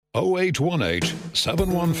0818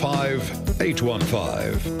 715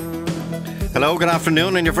 815. Hello, good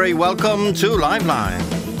afternoon, and you're very welcome to Liveline.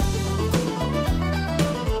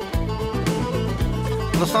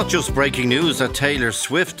 Well, it's not just breaking news that Taylor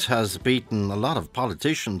Swift has beaten a lot of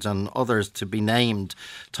politicians and others to be named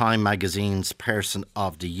Time Magazine's Person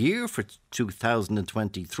of the Year for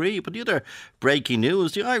 2023. But the other breaking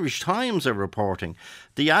news, the Irish Times are reporting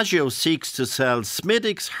Diageo seeks to sell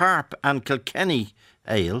Smithwick's, Harp and Kilkenny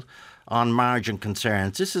ale on margin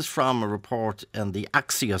concerns. This is from a report on the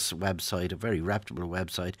Axios website, a very reputable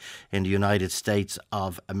website in the United States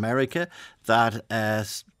of America, that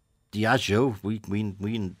Diageo, we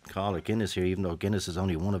call it Guinness here, even though Guinness is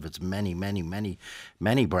only one of its many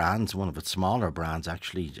brands, one of its smaller brands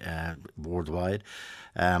actually worldwide.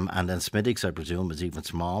 And then Smithwick's, I presume, is even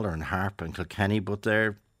smaller, and Harp and Kilkenny, but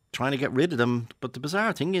they're trying to get rid of them. But the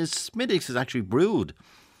bizarre thing is Smithwick's is actually brewed.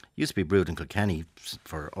 Used to be brewed in Kilkenny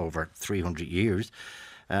for over 300 years.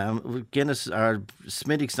 Guinness or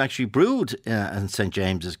Smithwick's actually brewed in St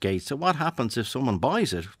James's Gate. So what happens if someone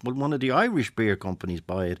buys it? Will one of the Irish beer companies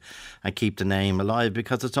buy it and keep the name alive?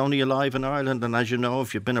 Because it's only alive in Ireland. And as you know,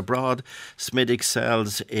 if you've been abroad, Smithwick's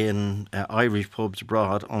sells in Irish pubs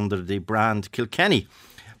abroad under the brand Kilkenny.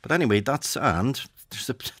 But anyway, that's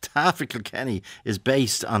half of Kilkenny is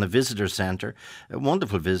based on a visitor centre, a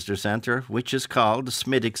wonderful visitor centre, which is called the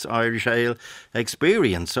Smithwick's Irish Ale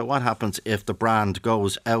Experience. So what happens if the brand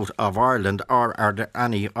goes out of Ireland, or are there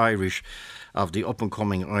any Irish of the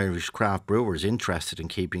up-and-coming Irish craft brewers interested in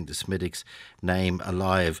keeping the Smithwick's name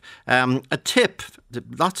alive? A tip,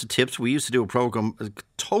 lots of tips. We used to do a programme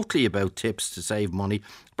totally about tips to save money.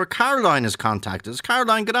 But Caroline has contacted us.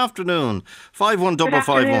 Caroline, good afternoon.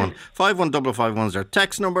 51551. 51551 is our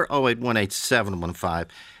text number, 0818 715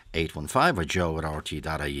 815, or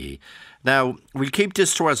joe@rt.ie. Now, we'll keep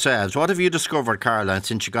this to ourselves. What have you discovered, Caroline,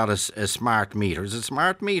 since you got a smart meter? Is it a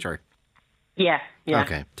smart meter? Yeah.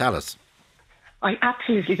 Okay, tell us.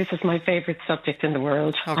 This is my favourite subject in the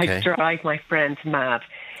world. Okay. I drive my friends mad.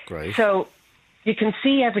 Great. So you can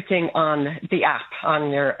see everything on the app, on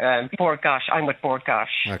your Board Gosh. I'm with Board Gosh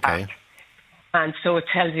Okay. app. And so it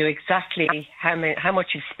tells you exactly how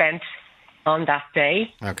much you've spent on that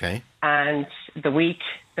day. Okay. And the week,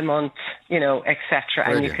 the month, etc.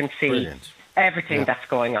 And you can see everything that's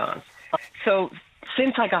going on. So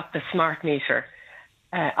since I got the smart meter,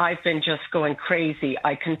 I've been just going crazy.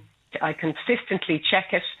 I consistently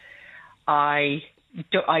check it. I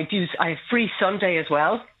have free Sunday as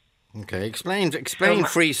well. Okay, explain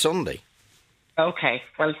free Sunday. Okay,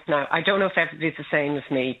 well, now I don't know if everybody's the same as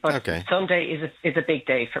me, but Sunday is a big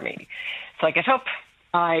day for me. So I get up.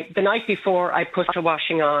 The night before, I put the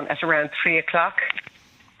washing on at around 3:00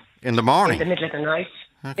 in the morning, in the middle of the night.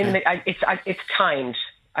 Okay. It's timed.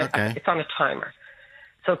 Okay. It's on a timer.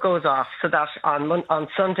 So it goes off, so that on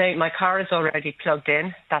Sunday, my car is already plugged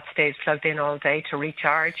in. That stays plugged in all day to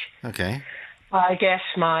recharge. Okay. I get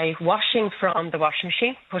my washing from the washing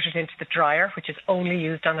machine, put it into the dryer, which is only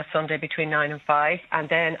used on a Sunday between 9 and 5. And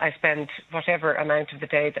then I spend whatever amount of the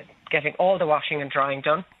day getting all the washing and drying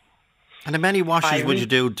done. And how many washes would you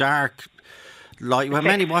do? Dark, light? How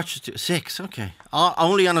many washes? 6, okay.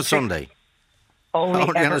 Only on a Sunday? Only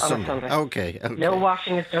on a Sunday. Okay. No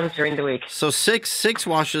washing is done during the week. So six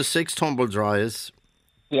washes, 6 tumble dryers.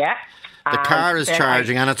 Yeah. The car is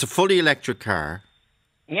charging, and it's a fully electric car.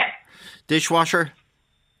 Yeah. Dishwasher?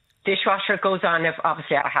 Dishwasher goes on.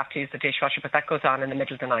 Obviously, I have to use the dishwasher, but that goes on in the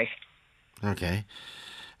middle of the night. Okay.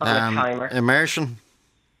 On a timer. Immersion?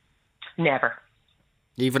 Never.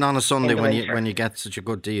 Even on a Sunday when you get such a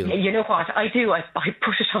good deal? You know what? I do. I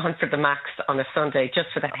put it on for the max on a Sunday,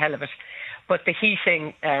 just for the hell of it. But the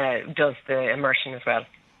heating does the immersion as well.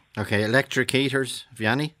 Okay, electric heaters, have you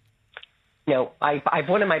any? No, I've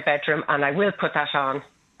one in my bedroom, and I will put that on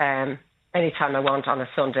anytime I want on a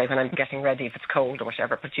Sunday when I'm getting ready, if it's cold or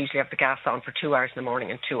whatever. But usually I have the gas on for 2 hours in the morning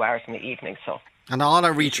and 2 hours in the evening. So. And all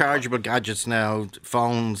our rechargeable gadgets now,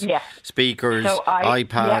 phones, speakers,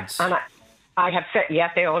 iPads. Yeah, and I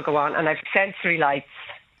have they all go on, and I've sensory lights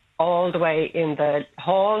all the way in the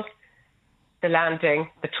hall, the landing,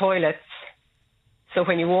 the toilets. So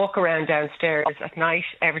when you walk around downstairs at night,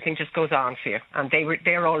 everything just goes on for you. And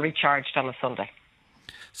they're all recharged on a Sunday.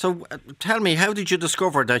 So tell me, how did you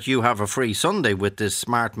discover that you have a free Sunday with this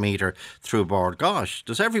smart meter through Board Gosh?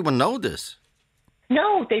 Does everyone know this?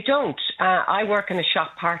 No, they don't. I work in a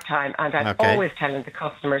shop part-time, and I'm always telling the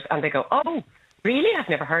customers, and they go, oh, really? I've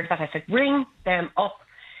never heard of that. I said, ring them up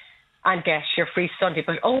and get your free Sunday,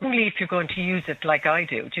 but only if you're going to use it like I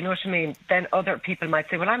do. Do you know what I mean? Then other people might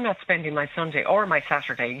say, well, I'm not spending my Sunday or my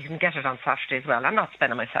Saturday. You can get it on Saturday as well. I'm not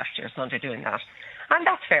spending my Saturday or Sunday doing that. And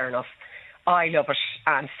that's fair enough. I love it.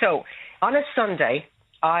 And so on a Sunday,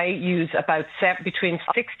 I use about between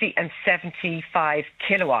 60 and 75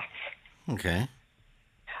 kilowatts. Okay.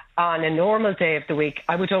 On a normal day of the week,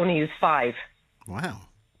 I would only use 5. Wow.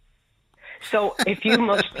 So if you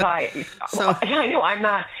multiply, I know I'm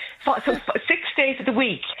not. So 6 days of the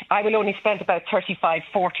week, I will only spend about 35,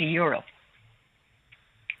 40 euro.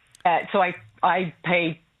 So I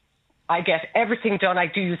get everything done. I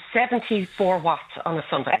do 74 watts on a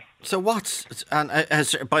Sunday. So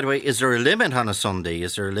by the way, is there a limit on a Sunday?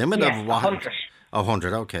 Is there a limit of what? 100.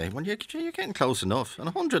 100, okay. Well, you're getting close enough. And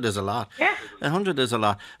 100 is a lot. Yeah. 100 is a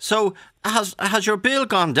lot. So has your bill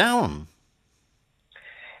gone down?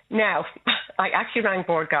 Now, I actually rang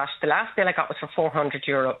Bord Gáis. The last bill I got was for 400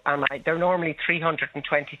 euro, and they're normally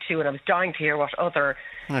 322, and I was dying to hear what other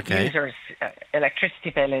users' electricity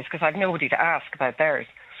bill is, because I've nobody to ask about theirs.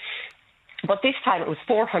 But this time it was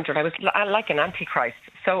 400. I was like an antichrist.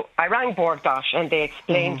 So I rang Bord Gáis, and they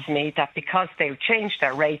explained to me that because they changed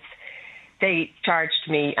their rates, they charged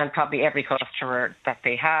me, and probably every customer that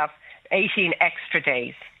they have, 18 extra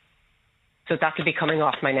days. So that'll be coming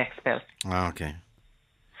off my next bill. Oh, okay.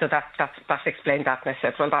 So that explained that, and I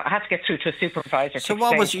said, well, I had to get through to a supervisor. So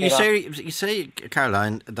what was you say,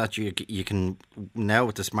 Caroline, that you can now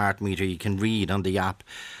with the smart meter you can read on the app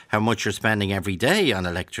how much you're spending every day on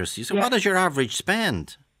electricity. So what is your average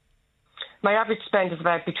spend? My average spend is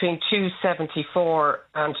about between €2.74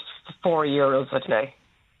 and €4 a day.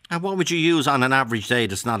 And what would you use on an average day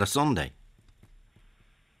that's not a Sunday?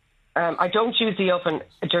 I don't use the oven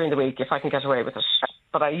during the week if I can get away with it.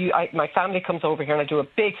 But my family comes over here and I do a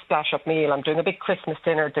big splash-up meal. I'm doing a big Christmas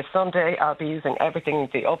dinner this Sunday. I'll be using everything.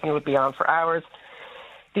 The oven would be on for hours.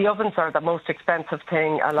 The ovens are the most expensive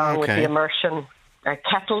thing, along with the immersion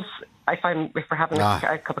kettles. If we're having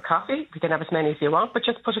a cup of coffee, you can have as many as you want, but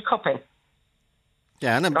just put a cup in.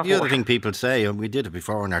 Yeah, and the other thing people say, and we did it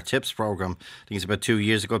before in our tips programme, I think it's about 2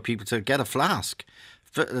 years ago, people said, get a flask,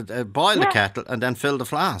 boil the kettle and then fill the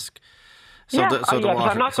flask. So the water,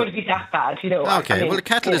 but I'm not going to be that bad, you know. Okay, well, the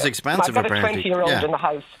kettle is expensive, I've got apparently. a 20-year-old in the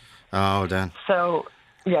house. Oh, then. So,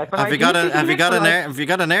 yeah. But have you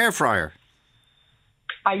got an air fryer?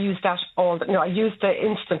 I use that I use the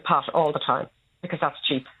Instant Pot all the time because that's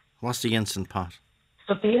cheap. What's the Instant Pot?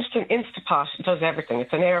 So the Instant Pot does everything.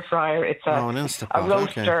 It's an air fryer, it's a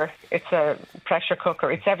roaster, it's a pressure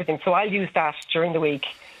cooker, it's everything. So I'll use that during the week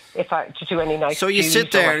to do any nice. So you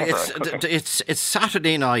sit there. It's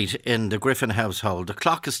Saturday night in the Griffin household. The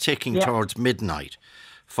clock is ticking towards midnight.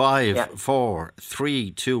 5, 4,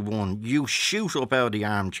 3, 2, 1. You shoot up out of the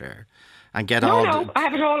armchair and get I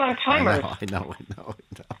have it all on timer. I know.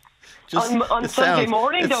 On Sunday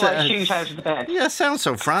morning, I shoot out of the bed. Yeah, it sounds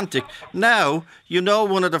so frantic. Now,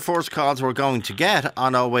 one of the first calls we're going to get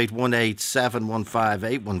on 0818 715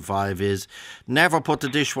 815 is never put the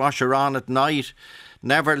dishwasher on at night,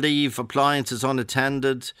 never leave appliances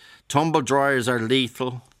unattended, tumble dryers are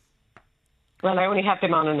lethal. Well, I only have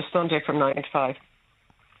them on a Sunday from 9 to 5.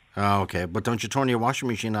 Oh, okay, but don't you turn your washing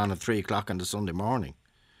machine on at 3 o'clock on the Sunday morning?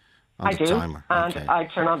 I do, timer. And okay. I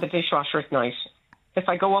turn on the dishwasher at night. If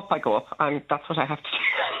I go up, I go up. That's what I have to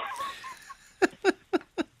do.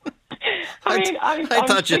 I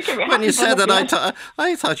thought when you said that,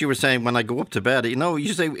 I thought you were saying when I go up to bed.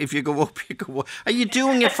 You say if you go up, you go up. Are you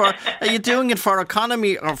doing it for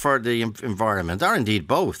economy or for the environment, or indeed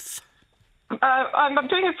both? I'm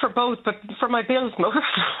doing it for both, but for my bills most.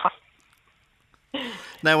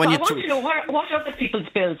 Now, when I want to know what other people's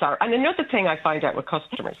bills are. And another thing I find out with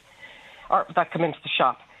customers that come into the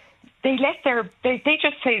shop, they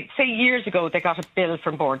just say years ago they got a bill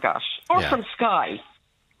from Bord Gáis or from Sky,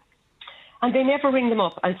 and they never ring them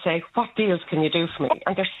up and say, what deals can you do for me?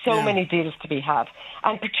 And there's so many deals to be had.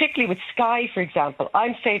 And particularly with Sky, for example,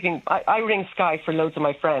 I'm saving, I ring Sky for loads of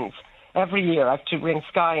my friends. Every year I have to ring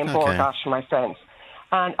Sky and Bord Gáis for my friends.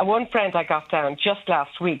 And one friend I got down just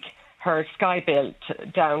last week, her Sky bill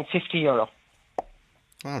down €50.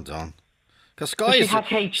 Well done. Because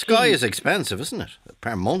Sky is expensive, isn't it?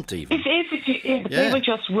 Per month even. It is, but they will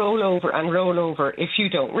just roll over if you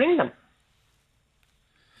don't ring them.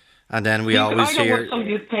 And then we always hear... I know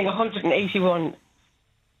somebody who's paying 181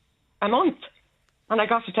 a month, and I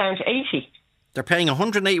got it down to 80. They're paying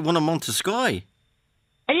 181 a month to Sky?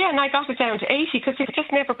 Yeah, and I got it down to 80 because they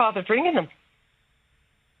just never bothered ringing them.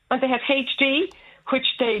 And they had HD, which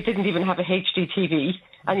they didn't even have a HD TV,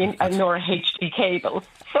 nor a HD cable.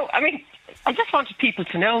 So, I just wanted people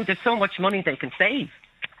to know there's so much money they can save.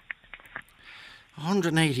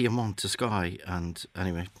 180 a month to Sky, and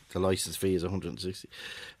anyway, the licence fee is 160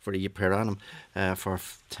 for a year per annum for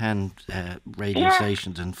 10 radio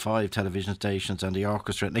stations and 5 television stations and the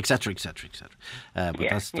orchestra, etc., etc., etc. But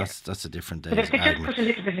that's a different day. But if they just put a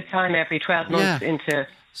little bit of time every 12 months into.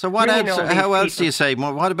 So what else? How else do you say?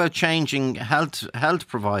 What about changing health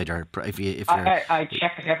provider? I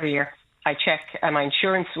check it every year. I check. My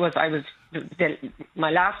insurance my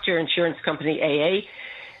last year insurance company AA.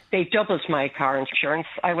 They doubled my car insurance.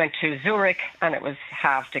 I went to Zurich and it was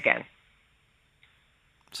halved again.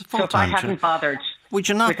 So if I hadn't bothered with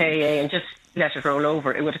AA and just let it roll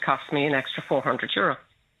over, it would have cost me an extra €400.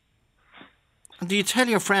 And do you tell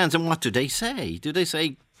your friends, and what do they say? Do they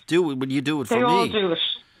say, will you do it for me? They all do it.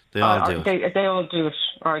 They all do it. They all do it,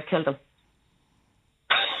 or I kill them.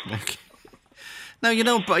 Okay. Now, you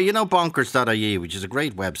know bonkers.ie, which is a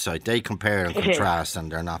great website. They compare and contrast,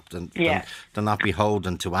 and they're not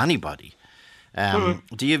beholden to anybody.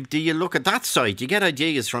 Do you look at that site? Do you get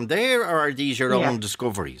ideas from there, or are these your own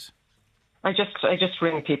discoveries? I just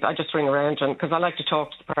ring people. I just ring around, and because I like to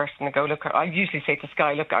talk to the person and go, look. I usually say to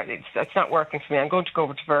Sky, look, it's not working for me. I'm going to go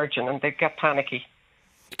over to Virgin, and they get panicky,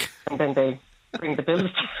 and then they bring the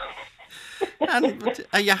bills. And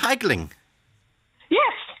are you haggling?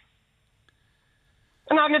 Yes.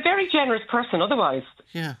 And I'm a very generous person otherwise.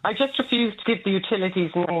 Yeah. I just refuse to give the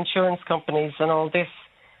utilities and the insurance companies and all this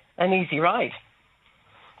an easy ride.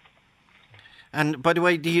 And by the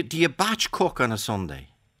way, do you batch cook on a Sunday?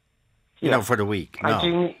 You know, for the week? No. I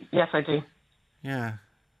do. Yes, I do. Yeah.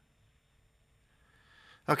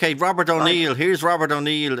 Okay, Robert O'Neill. Here's Robert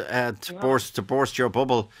O'Neill to burst your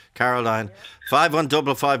bubble, Caroline.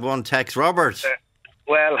 51551 text. Robert.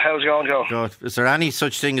 Well, how's it going, Joe? Good. Is there any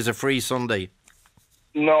such thing as a free Sunday?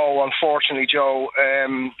 No, unfortunately, Joe.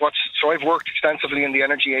 So I've worked extensively in the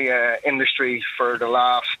energy industry for the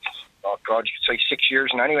last, you could say 6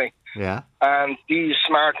 years now anyway. Yeah. And these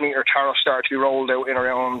smart meter tariffs started to be rolled out in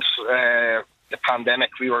around the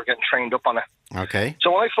pandemic. We were getting trained up on it. Okay.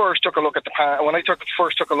 So when I first took a look at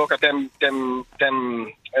them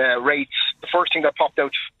rates, the first thing that popped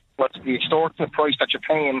out was the extortionate price that you're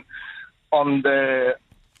paying on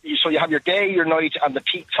so you have your day, your night, and the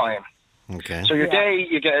peak time. Okay. So your day,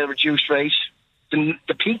 you get a reduced rate.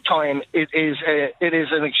 The peak time, it is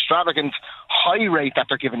an extravagant high rate that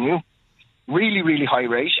they're giving you, really, really high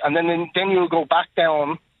rate, and then you'll go back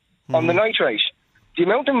down on the night rate. The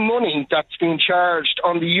amount of money that's being charged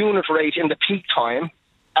on the unit rate in the peak time,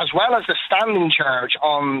 as well as the standing charge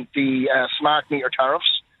on the smart meter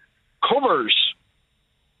tariffs, covers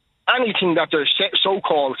anything that they're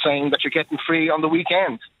so-called saying that you're getting free on the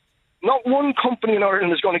weekend. Not one company in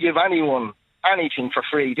Ireland is going to give anyone anything for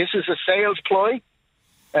free. This is a sales ploy.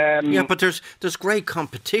 Yeah, but there's great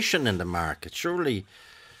competition in the market. Surely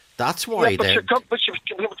that's why. But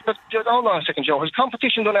hold on a second, Joe. Has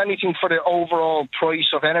competition done anything for the overall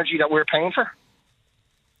price of energy that we're paying for?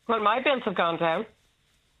 Well, my bills have gone down.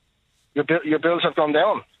 Your bills have gone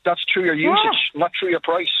down. That's through your usage, not through your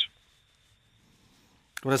price.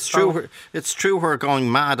 Well, it's true. It's true. We're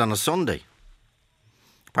going mad on a Sunday.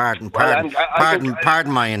 Pardon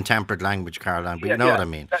my intemperate language, Caroline, but you know what I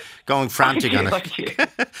mean. Going frantic on a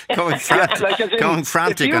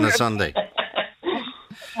Sunday.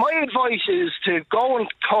 My advice is to go and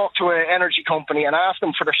talk to an energy company and ask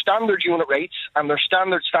them for their standard unit rates and their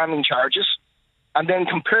standard standing charges, and then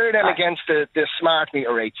compare them against the smart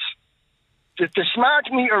meter rates. The smart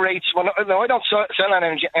meter rates, I don't sell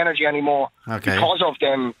energy anymore because of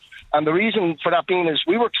them. And the reason for that being is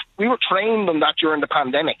we were trained on that during the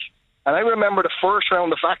pandemic. And I remember the first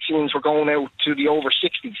round of vaccines were going out to the over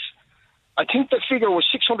 60s. I think the figure was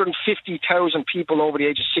 650,000 people over the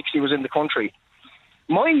age of 60 was in the country.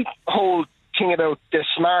 My whole thing about the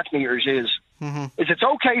smart meters is it's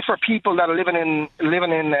okay for people that are living in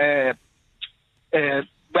a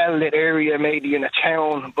well-lit area, maybe in a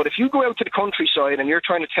town. But if you go out to the countryside and you're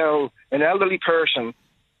trying to tell an elderly person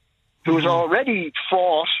who is already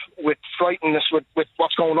fraught with frightenness with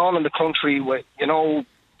what's going on in the country, with,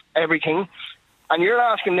 everything, and you're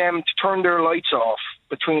asking them to turn their lights off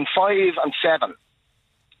between 5 and 7.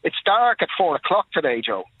 It's dark at 4 o'clock today,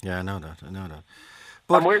 Joe. Yeah, I know that.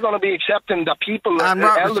 But, and we're going to be accepting that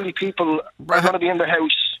elderly people are going to be in their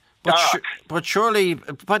house dark. But surely,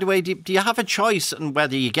 by the way, do you have a choice on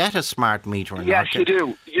whether you get a smart meter or not? Yes, you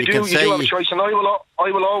do. You do have a choice. And I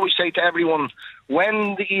will always say to everyone,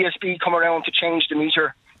 when the ESB come around to change the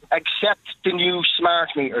meter, accept the new smart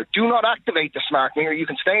meter. Do not activate the smart meter. You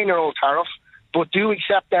can stay in your old tariff, but do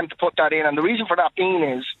accept them to put that in. And the reason for that being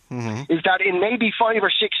is that in maybe 5 or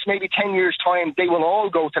 6, maybe 10 years' time, they will all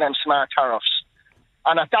go to them smart tariffs.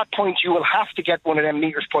 And at that point, you will have to get one of them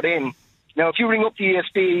meters put in. Now, if you ring up the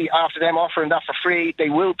ESB after them offering that for free, they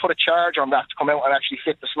will put a charge on that to come out and actually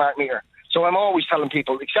fit the smart meter. So I'm always telling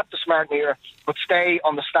people, accept the smart meter, but stay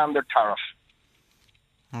on the standard tariff.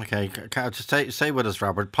 Okay, stay with us,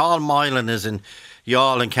 Robert. Paul Moylan is in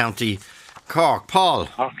Youghal in County Cork. Paul.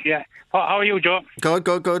 Oh, yeah. How are you, Joe?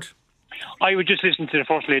 Good. I would just listen to the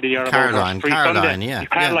first lady here Caroline, about her free Sunday. Yeah.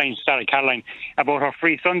 Caroline, about her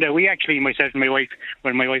free Sunday. We actually, myself and my wife,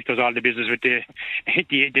 when my wife does all the business with the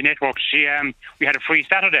networks, we had a free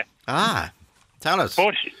Saturday. Tell us.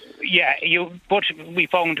 But we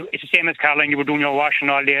found it's the same as Caroline. You were doing your washing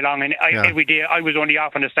all day long, and every day I was only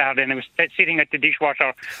off on a Saturday, and I was sitting at the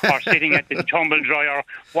dishwasher or sitting at the tumble dryer,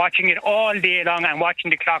 watching it all day long and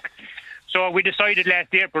watching the clock. So we decided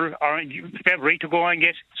last April or February to go and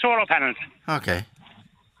get solar panels. Okay.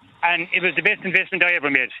 And it was the best investment I ever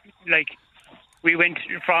made. Like, we went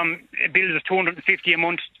from bills of $250 a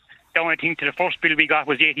month down, I think, to the first bill we got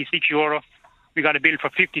was €86. We got a bill for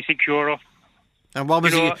 €56. And what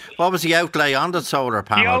was the outlay on the solar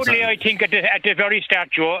panels? The outlay, I think, at the very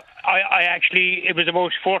start, Joe, I actually, it was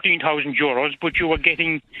about €14,000, but you were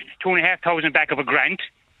getting $2,500 back of a grant.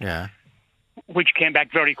 Yeah. Which came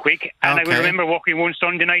back very quick. And I remember working one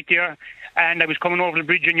Sunday night there, and I was coming over the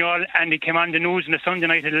bridge in Youghal, and it came on the news on the Sunday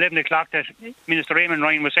night at 11 o'clock that Minister Raymond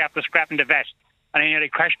Ryan was after scrapping the VAT. And I nearly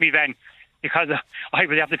crashed my van because I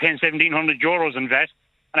was after paying €1,700 in VAT,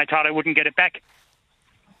 and I thought I wouldn't get it back.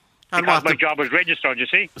 And because my job was registered, you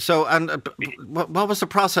see. So, and what was the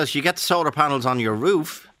process? You get the solar panels on your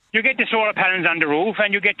roof? You get the solar panels on the roof,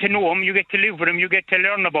 and you get to know them, you get to live with them, you get to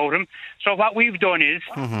learn about them. So what we've done is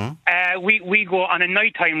we go on a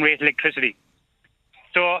nighttime rate electricity.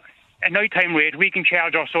 So a nighttime rate, we can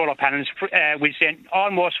charge our solar panels, we say,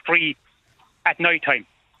 almost free at nighttime.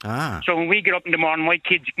 So when we get up in the morning, my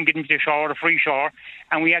kids can get into the shower, a free shower,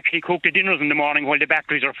 and we actually cook the dinners in the morning while the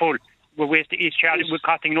batteries are full. We're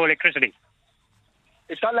costing no electricity.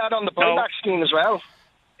 Is that lad on the buyback scheme as well?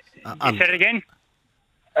 Say it again?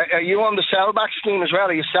 Are you on the sellback scheme as well?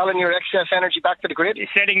 Are you selling your excess energy back to the grid?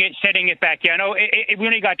 Setting it back. Yeah, no.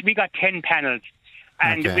 We got 10 panels,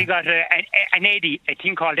 and we got an eddy, a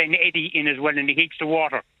thing called an eddy in as well, and it heats the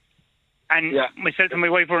water. And myself and my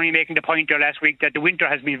wife were only making the point there last week that the winter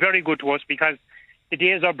has been very good to us because the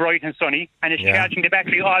days are bright and sunny, and it's charging the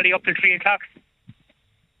battery all the way up to 3 o'clock.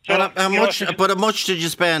 So, how much did you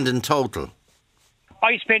spend in total?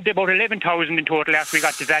 I spent about 11,000 in total after we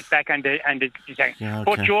got the VAT back and the design. Yeah,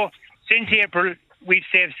 okay. But Joe, since April, we've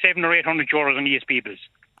saved €700 or €800 on ESP bills.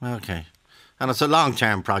 Okay, and it's a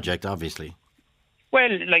long-term project, obviously. Well,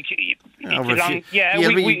 like it's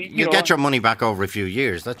you'll get your money back over a few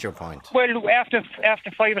years. That's your point. Well, after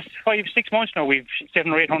 6 months now, we've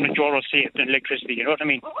 €700 or €800 saved in electricity. You know what I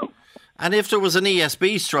mean? And if there was an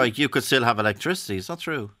ESB strike, you could still have electricity. Is that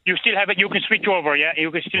true? You still have it. You can switch over. Yeah,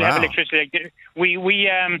 you can still have electricity. We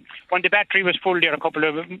when the battery was full there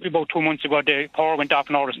about 2 months ago, the power went off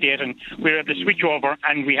in our estate, and we were able to switch over,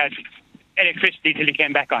 and we had electricity till it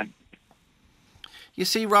came back on. You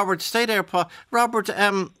see, Robert, stay there, Paul. Robert,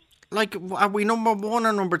 are we number 1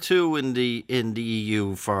 or number 2 in the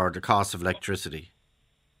EU for the cost of electricity?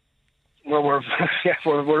 Well, we're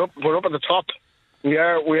up at the top. We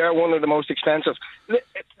are one of the most expensive.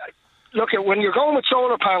 Look, when you're going with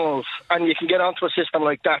solar panels and you can get onto a system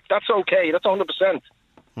like that, that's okay. That's 100%.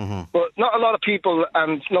 Mm-hmm. But not a lot of people,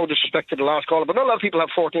 and no disrespect to the last caller, but not a lot of people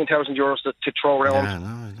have €14,000 to throw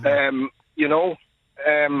around. Yeah, no.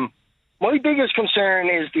 My biggest concern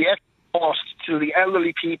is the extra cost to the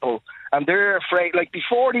elderly people, and they're afraid. Like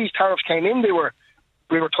before these tariffs came in, we were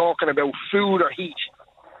talking about food or heat.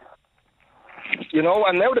 You know,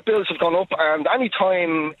 and now the bills have gone up, and any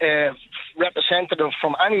time a representative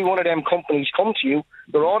from any one of them companies come to you,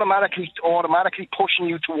 they're automatically pushing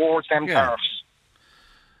you towards them tariffs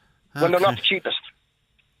when they're not the cheapest.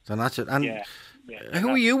 So that's it. And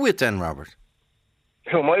who are you with then, Robert?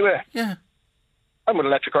 Who am I with? Yeah. I'm with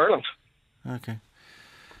Electric Ireland. Okay.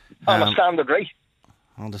 On a standard rate.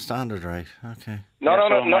 On the standard rate, okay. No.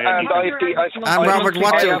 And Robert,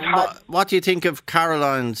 what do you think of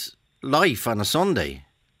Caroline's life on a Sunday?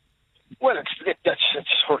 Well, it's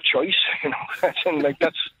her choice, you know.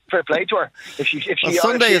 That's fair play to her. If she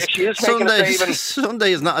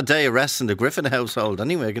Sunday is not a day of rest in the Griffin household.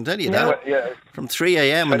 Anyway, I can tell you that. Yeah. From 3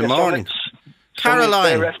 a.m. in the morning.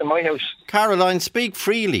 Caroline, speak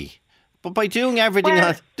freely, but by doing everything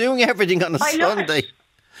on a Sunday.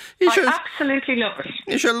 I absolutely love it.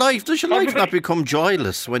 Does your life not become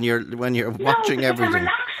joyless when you're watching everything? I'm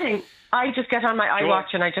relaxing. I just get on my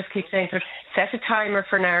iWatch and I just keep saying to her, set a timer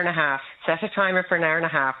for an hour and a half. Set a timer for an hour and a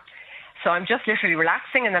half. So I'm just literally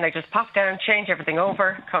relaxing, and then I just pop down, change everything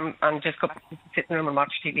over, come and just go back to the sitting room and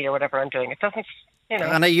watch TV or whatever I'm doing. It doesn't,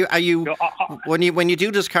 And are you when you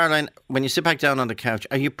do this, Caroline, when you sit back down on the couch,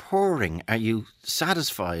 are you purring? Are you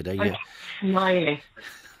satisfied? Are you I'm smiling?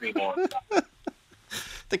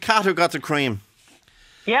 The cat who got the cream.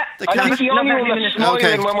 Yeah, I think the only one that's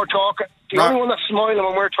smiling when we're talking. Only one that's smiling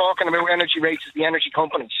when we're talking about energy rates is the energy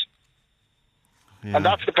companies. Yeah. And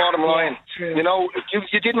that's the bottom line. Yeah, you know,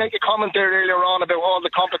 you did make a comment there earlier on about all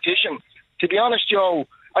the competition. To be honest, Joe,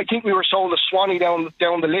 I think we were sold a Swanee down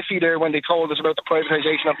the Liffey there when they told us about the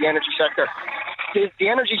privatisation of the energy sector. The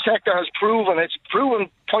energy sector has proven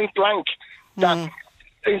point blank that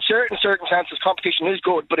in certain circumstances competition is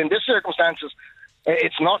good, but in this circumstances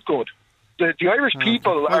it's not good. The Irish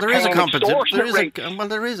people are paying extortionate rates.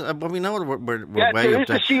 We know we're way there up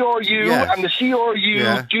is the CRU, and the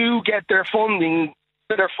CRU do get their funding.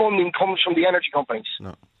 Their funding comes from the energy companies.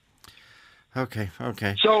 No. Okay.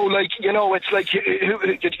 So, it's like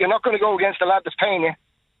you're not going to go against the lad that's paying you.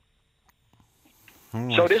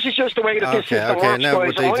 So this is just the way that this system works,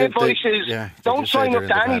 guys. My advice is don't sign up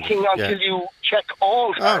to anything until you check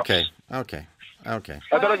all tariffs. Okay. I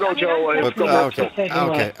better go, Joe.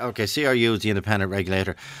 Okay. CRU is the independent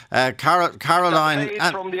regulator. Caroline,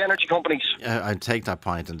 from the energy companies. I take that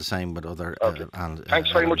point, and the same with other. Thanks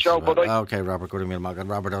very much, Joe. Bye. Okay, Robert Goodemil,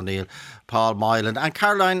 Robert O'Neill, Paul Moylan, and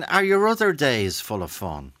Caroline. Are your other days full of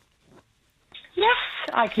fun? Yes,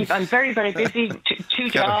 I'm very, very busy. Two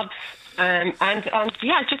jobs, and I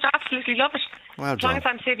just absolutely love it. Well as long as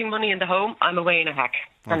I'm saving money in the home, I'm away in a hack.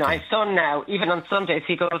 Okay. And my son now, even on Sundays,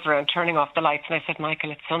 he goes around turning off the lights. And I said,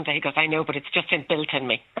 Michael, it's Sunday. He goes, I know, but it's just inbuilt in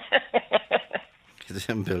me. It's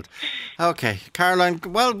inbuilt. Okay, Caroline,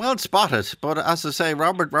 well spotted. But as I say,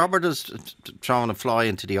 Robert is throwing a fly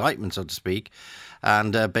into the ointment, so to speak.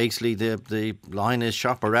 And basically the line is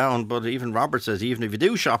shop around. But even Robert says, even if you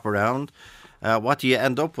do shop around, what do you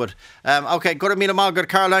end up with? Okay, good to meet them all. Good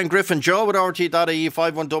Caroline Griffin, Joe at RT.ie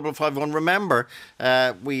 51551. Remember,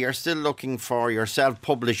 we are still looking for your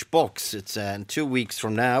self-published books. It's in 2 weeks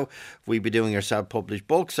from now. We'll be doing your self-published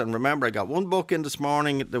books. And remember, I got one book in this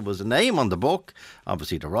morning. There was a name on the book,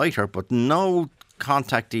 obviously the writer, but no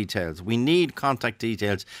contact details. We need contact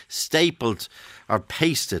details stapled or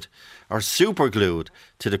pasted or super glued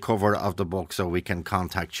to the cover of the book so we can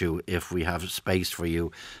contact you if we have space for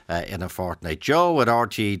you in a fortnight. Joe at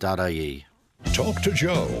RT.ie. Talk to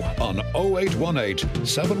Joe on 0818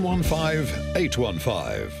 715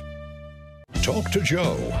 815. Talk to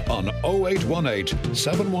Joe on 0818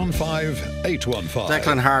 715 815.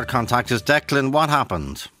 Declan Hard contacts us. Declan, what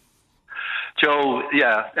happened? Joe,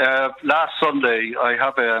 last Sunday I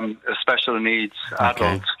have a special needs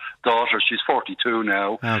adult daughter. She's 42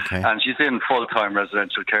 now, and she's in full-time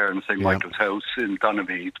residential care in St. Michael's House in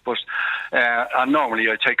Donoghue. But and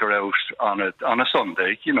normally I take her out on a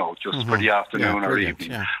Sunday, just for the afternoon or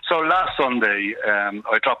evening. Yeah. So last Sunday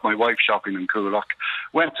I dropped my wife shopping in Coolock,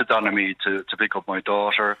 went to Donoghue to pick up my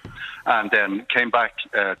daughter, and then came back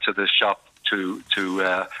to the shop to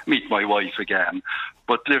meet my wife again.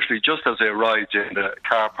 But literally, just as I arrived in the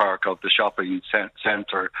car park of the shopping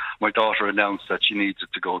centre, my daughter announced that she needed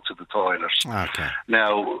to go to the toilet. Okay.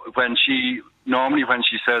 Now, when she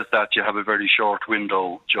says that, you have a very short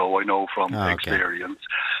window, Joe, I know from experience.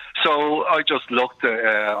 So I just looked,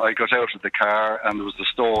 I got out of the car and there was a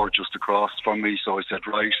store just across from me. So I said,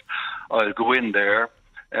 right, I'll go in there.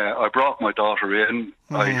 I brought my daughter in.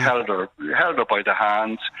 I held her by the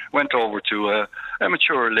hand, went over to a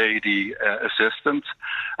mature lady assistant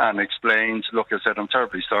and explained, look, I said, I'm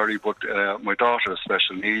terribly sorry, but my daughter has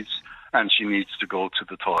special needs and she needs to go to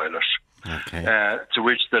the toilet. Okay. To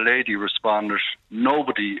which the lady responded,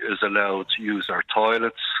 nobody is allowed to use our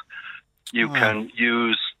toilets. You can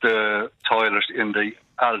use the toilet in the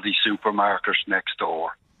Aldi supermarket next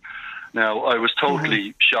door. Now, I was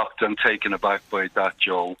totally shocked and taken aback by that,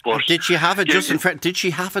 Joe. But did she have it did she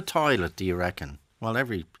have a toilet, do you reckon? Well,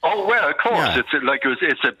 Oh, well, of course. Yeah.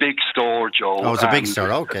 It's a big store, Joe. Oh, it's a big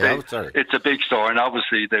store. Okay. Sorry. It's a big store, and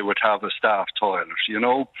obviously they would have a staff toilet,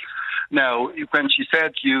 Now, when she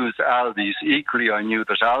said use Aldi's, equally I knew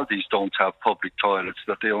that Aldi's don't have public toilets,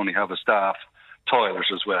 that they only have a staff toilet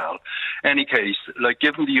as well. Any case,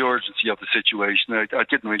 given the urgency of the situation, I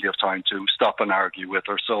didn't really have time to stop and argue with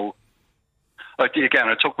her, so I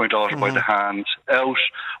took my daughter by the hand, out,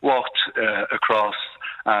 walked across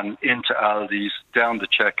and into Aldi's, down the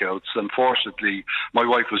checkouts. Unfortunately, my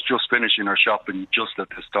wife was just finishing her shopping just at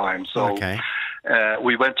this time. So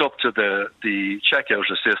we went up to the checkout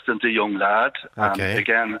assistant, a young lad. And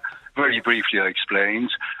again, very briefly I explained.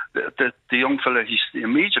 The young fella, he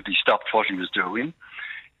immediately stopped what he was doing.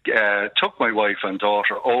 took my wife and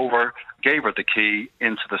daughter over, gave her the key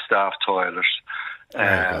into the staff toilet,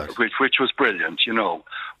 which was brilliant, you know.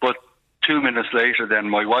 But 2 minutes later, then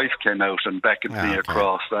my wife came out and beckoned me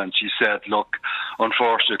across, and she said, "Look,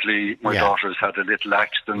 unfortunately, my daughter's had a little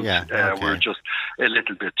accident. We're just a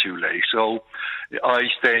little bit too late." So I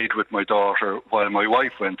stayed with my daughter while my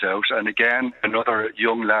wife went out, and again, another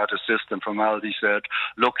young lad assistant from Aldi said,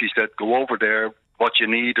 "Look," he said, "go over there. What you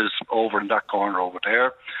need is over in that corner over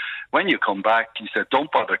there. When you come back," he said,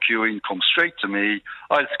 "don't bother queuing, come straight to me.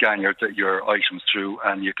 I'll scan your items through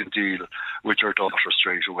and you can deal with your daughter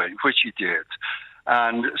straight away," which he did.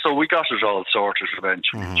 And so we got it all sorted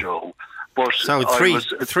eventually, Joe. But so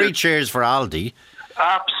three cheers for Aldi.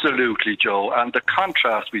 Absolutely, Joe. And the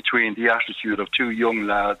contrast between the attitude of two young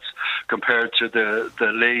lads compared to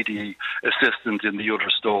the lady assistant in the other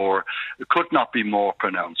store could not be more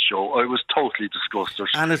pronounced, Joe. I was totally disgusted.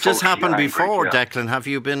 And has this happened before, Declan? Have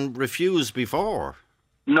you been refused before?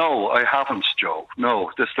 No, I haven't, Joe.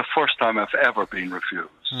 No, this is the first time I've ever been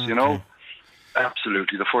refused, you know?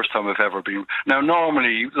 Absolutely, the first time I've ever been. Now,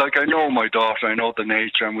 normally, like, I know my daughter, I know the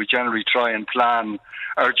nature, and we generally try and plan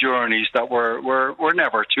our journeys that we're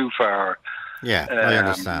never too far. Yeah, I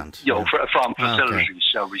understand. You know, from facilities,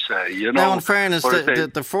 shall we say? You know. Now, in fairness,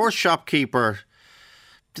 the first shopkeeper,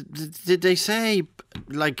 did they say,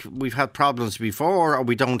 like, we've had problems before, or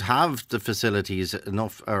we don't have the facilities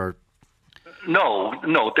enough, or?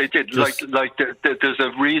 No, they did. Just there's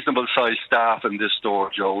a reasonable sized staff in this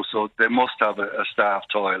store, Joe, so they must have a staff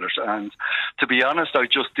toilet. And to be honest, I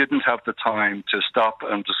just didn't have the time to stop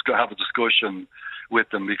and have a discussion with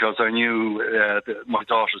them, because I knew that my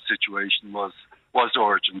daughter's situation was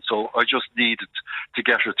urgent. So I just needed to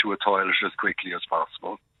get her to a toilet as quickly as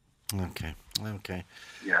possible. Okay.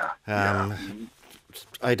 Yeah.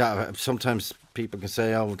 Sometimes people can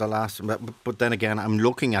say, "Oh, the last," but then again, I'm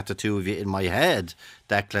looking at the two of you in my head,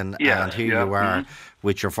 Declan, and here you are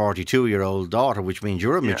with your 42-year-old daughter, which means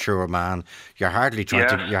you're a mature man. You're hardly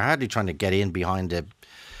trying to get in behind a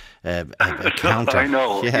counter. I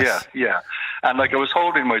know. Yes. Yeah. And like, I was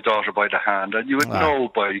holding my daughter by the hand, and you would know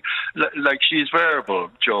by, like, she's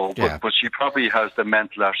verbal, Joe, but she probably has the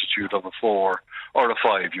mental attitude of a 4 or a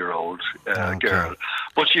 5-year-old girl.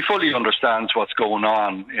 But she fully understands what's going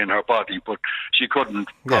on in her body, but she couldn't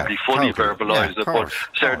probably fully verbalise it. But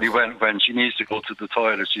certainly when she needs to go to the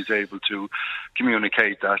toilet, she's able to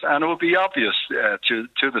communicate that. And it would be obvious to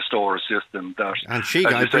the store assistant that, and she,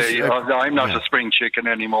 I'm not a spring chicken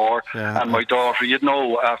anymore. And my daughter, you'd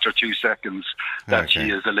know after 2 seconds that she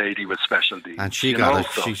is a lady with specialty. And she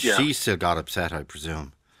still got upset, I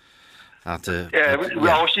presume.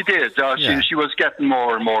 She did. She was getting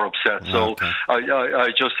more and more upset. So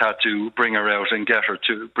I just had to bring her out and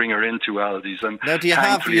bring her into Aldi's. And now, do you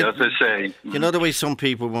as I say, you know the way some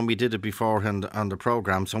people, when we did it beforehand on the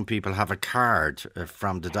programme, some people have a card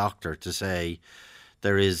from the doctor to say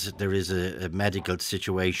there is a medical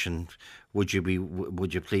situation. Would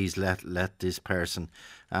you please let this person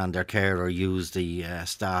and their carer use the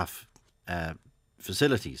staff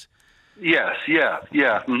facilities? Yes, yeah.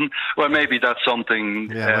 Mm-hmm. Well, maybe that's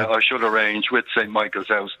something I should arrange with St. Michael's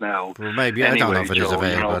House now. Well, maybe, anyway, I don't know if it is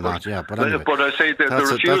available or not. Yeah, but anyway. But I say that the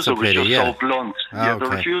refusal was just so blunt. Yeah, the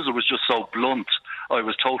refusal was just so blunt. I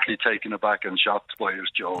was totally taken aback and shocked by it,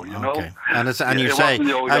 Joe. You know, and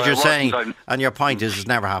your point is, it's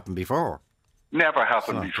never happened before. Never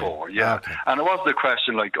happened before, And it wasn't a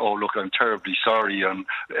question like, "Oh, look, I'm terribly sorry," and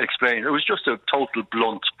explain. It was just a total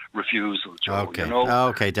blunt refusal, Joe. Okay, you know?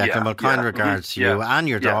 Okay, Declan. Well, kind regards to you and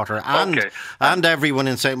your daughter and everyone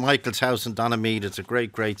in St. Michael's House in Donoghue. It's a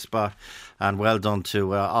great spot, and well done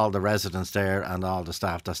to all the residents there and all the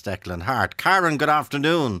staff. That's Declan Hart. Karen, good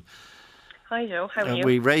afternoon. Hi, Joe. How are you?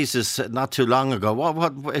 We raised this not too long ago.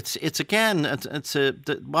 It's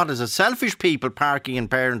what is it? Selfish people parking in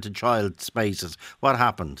parent and child spaces. What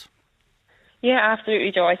happened? Yeah,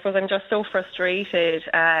 absolutely, Joe. I suppose I'm just so frustrated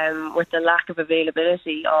with the lack of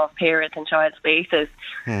availability of parent and child spaces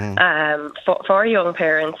for young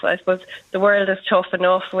parents. I suppose the world is tough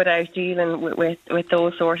enough without dealing with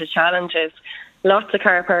those sort of challenges. Lots of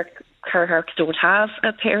car parks don't have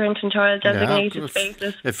a parent and child designated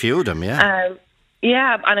spaces. A few of them, and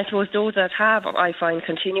I suppose those that have, I find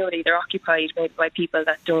continually they're occupied maybe by people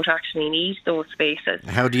that don't actually need those spaces.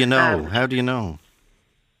 How do you know? How do I know?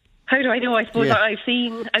 I suppose I've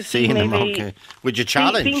seen them. Maybe. Okay. Would you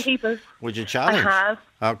challenge? Seen people. Would you challenge? I have.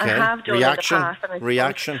 Okay. I have done Reaction. in the past,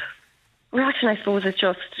 Reaction. Reaction, I suppose, is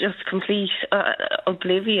just complete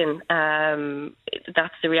oblivion.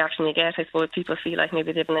 That's the reaction you get. I suppose people feel like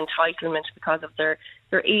maybe they have an entitlement because of their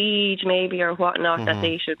age, maybe, or whatnot, that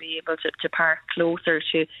they should be able to park closer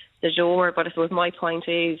to the door. But I suppose my point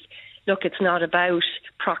is, look, it's not about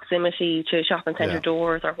proximity to shopping centre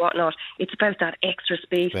doors or whatnot. It's about that extra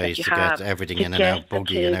space that you to have. Get everything in and out,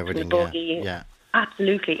 buggy and everything. Yeah.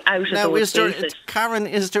 Absolutely, out of now, those spaces. Karen,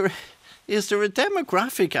 is there a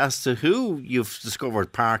demographic as to who you've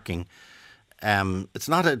discovered parking? It's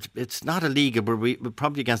not illegal, but we're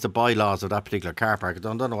probably against the bylaws of that particular car park. I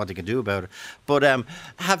don't know what they can do about it. But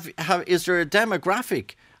is there a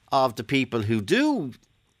demographic of the people who do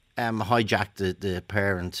hijack the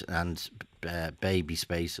parent and baby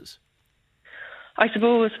spaces? I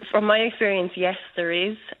suppose, from my experience, yes, there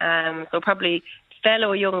is. So probably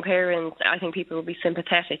fellow young parents, I think people will be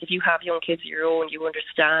sympathetic. If you have young kids of your own, you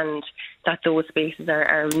understand that those spaces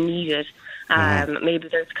are needed. Maybe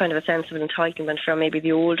there's kind of a sense of entitlement from maybe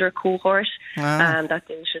the older cohort, that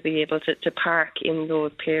they should be able to park in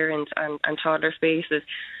those parent and toddler spaces.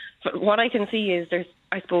 But what I can see is there's,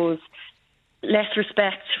 I suppose, less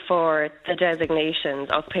respect for the designations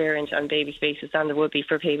of parent and baby spaces than there would be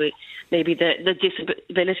for maybe the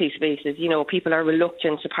disability spaces. You know, people are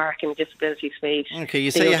reluctant to park in a disability space. Okay,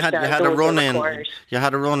 you say you had a run in. You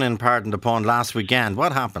had a run in, pardon the pun, last weekend.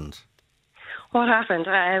 What happened? What happened?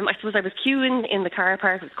 I suppose I was queuing in the car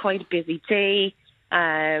park. It was quite a busy day.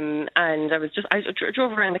 And I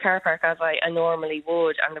drove around the car park as I normally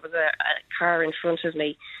would, and there was a car in front of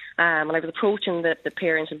me. And I was approaching the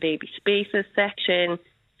parent and baby spaces section,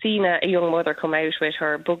 seeing a young mother come out with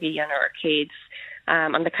her buggy and her kids.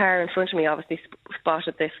 And the car in front of me obviously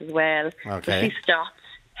spotted this as well. Okay. So she stopped,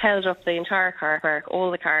 held up the entire car park.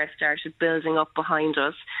 All the cars started building up behind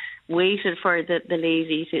us, waited for the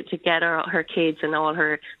lady to get her kids and all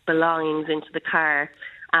her belongings into the car,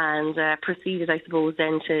 and proceeded, I suppose,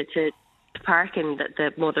 then to park in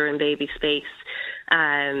the mother and baby space.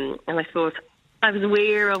 And I suppose I was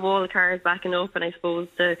aware of all the cars backing up, and I suppose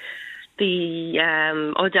the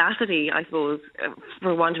audacity, I suppose,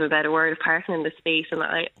 for want of a better word, of parking in the space. And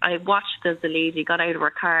I watched as the lady got out of her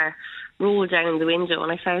car, rolled down the window,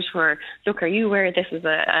 and I said to her, "Look, are you aware this is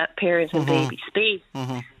a parent and baby space?"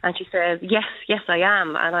 And she said, yes, I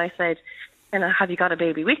am. And I said, "And have you got a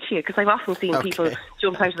baby with you?" Because I've often seen people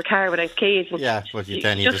jump out of the car without kids. Yeah, but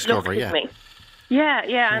then you discover, Yeah,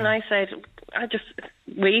 and I said, I just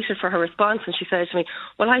waited for her response, and she said to me,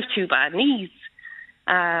 "Well, I have 2 bad knees."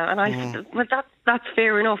 And I said, "Well, that's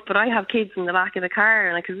fair enough, but I have kids in the back of the car,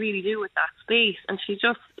 and I could really do with that space." And she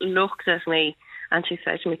just looked at me, and she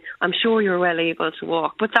said to me, "I'm sure you're well able to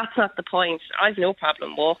walk, but that's not the point. I've no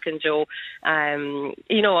problem walking, Joe.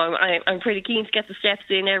 You know, I'm pretty keen to get the steps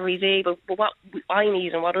in every day, but what I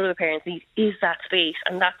need and what other parents need is that space,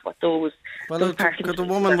 and that's what those parking spaces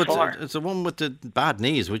are for." It's a woman with the bad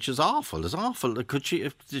knees, which is awful. It's awful.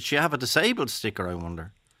 Did she have a disabled sticker, I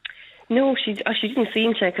wonder? No, she didn't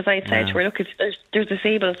seem to, because I had said to her, "Look, there's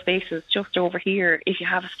disabled spaces just over here. If you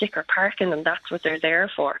have a sticker, park in them. That's what they're there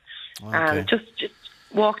for." Okay. Just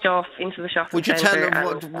walked off into the shopping centre. Would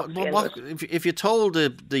you tell her if you told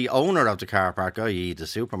the owner of the car park, i.e. the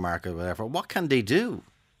supermarket or whatever, what can they do?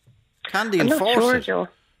 Can they enforce not sure, it? Joe.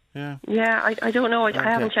 Yeah, I don't know. I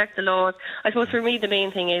haven't checked the laws. I suppose for me the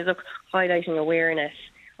main thing is highlighting awareness.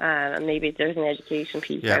 And maybe there's an education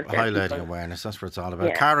piece out there. Highlighting awareness, that's what it's all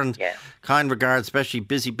about. Karen, kind regards, especially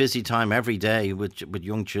busy time every day with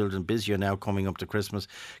young children, busier now coming up to Christmas.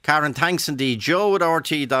 Karen, thanks indeed. Joe at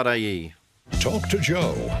rt.ie. Talk to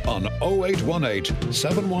Joe on 0818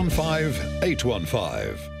 715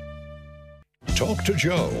 815. Talk to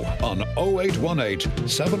Joe on 0818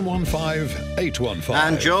 715 815.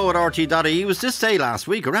 And Joe at RT.ie. It was this day last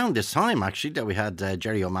week, around this time actually, that we had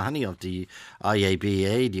Jerry O'Mahony of the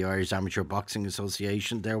IABA, the Irish Amateur Boxing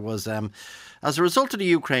Association. There was, as a result of the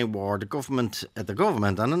Ukraine war, the government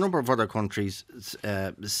and a number of other countries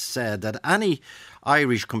said that any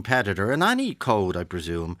Irish competitor, in any code I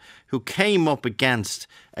presume, who came up against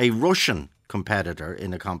a Russian competitor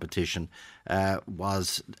in a competition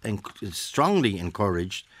was strongly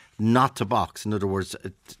encouraged not to box. In other words,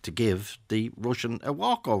 to give the Russian a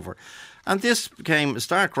walkover. And this became a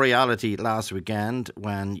stark reality last weekend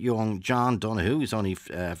when young John Donoghue, who's only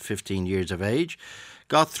 15 years of age,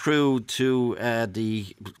 got through to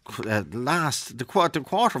the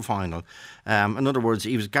quarter final. In other words,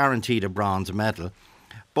 he was guaranteed a bronze medal,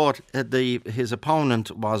 but his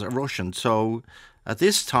opponent was a Russian. So at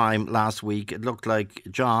this time last week, it looked like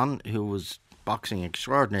John, who was boxing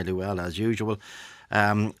extraordinarily well as usual,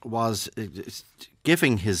 was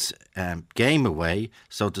giving his game away,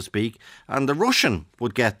 so to speak, and the Russian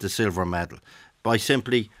would get the silver medal by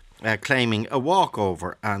simply claiming a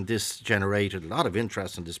walkover, and this generated a lot of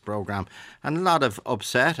interest in this programme and a lot of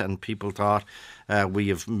upset, and people thought we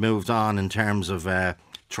have moved on in terms of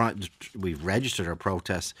we've registered our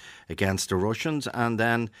protests against the Russians. And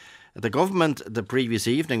then the government the previous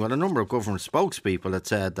evening, well, a number of government spokespeople had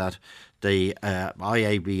said that the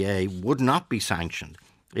IABA would not be sanctioned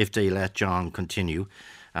if they let John continue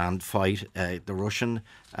and fight the Russian,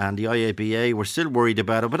 and the IABA were still worried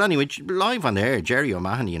about it. But anyway, live on air, Jerry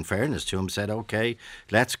O'Mahony, in fairness to him, said, OK,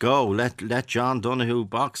 let's go, let John Donoghue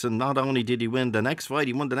box. And not only did he win the next fight,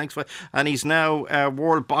 he won the next fight, and he's now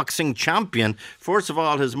world boxing champion. First of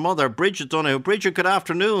all, his mother, Bridget Donoghue. Bridget, good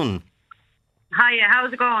afternoon. Hiya,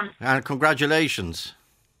 how's it going? And congratulations.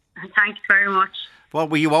 Thanks very much. Well,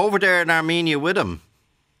 were you over there in Armenia with him?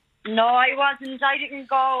 No, I wasn't. I didn't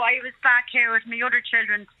go. I was back here with my other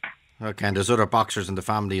children. Okay, and there's other boxers in the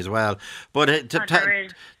family as well. But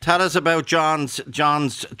tell us about John's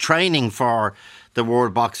training for the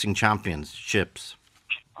World Boxing Championships.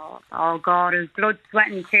 Oh God, it was blood,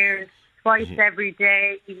 sweat and tears twice every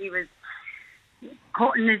day. He was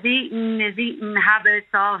cutting his eating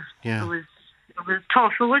habits off. Yeah. It was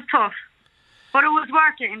tough. It was tough. But it was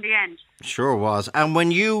worth it in the end. Sure was. And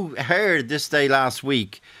when you heard this day last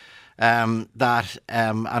week, and I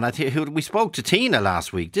think we spoke to Tina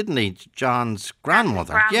last week, didn't he? John's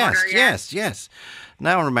grandmother. Yes.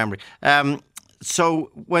 Now I remember. So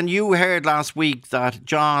when you heard last week that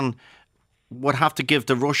John would have to give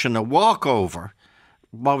the Russian a walkover,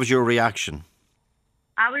 what was your reaction?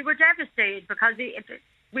 We were devastated because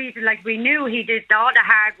we knew he did all the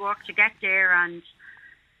hard work to get there, and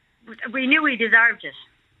we knew he deserved it.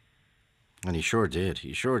 And he sure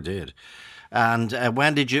did. And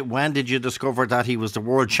when did you discover that he was the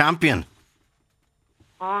world champion?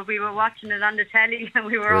 Oh, we were watching it on the telly and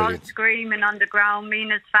we were all screaming on the ground. Me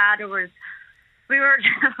and his father words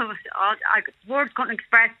couldn't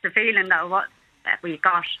express the feeling that we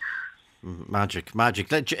got. Magic.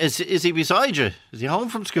 Is he beside you? Is he home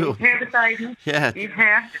from school? He's here beside me. Yeah. He's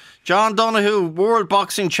here. John Donoghue, world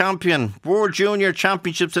boxing champion, World Junior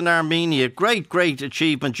Championships in Armenia. Great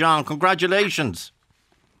achievement, John. Congratulations.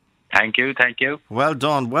 Thank you. Well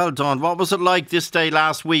done. What was it like this day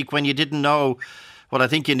last week when you didn't know? Well, I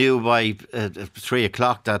think you knew by 3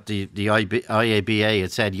 o'clock that the IABA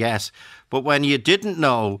had said yes. But when you didn't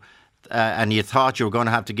know and you thought you were going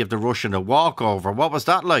to have to give the Russian a walkover, what was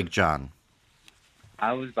that like, John?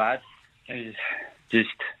 I was bad. It was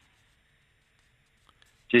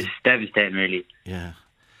just devastating, really. Yeah.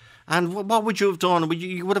 And what would you have done?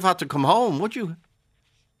 You would have had to come home, would you?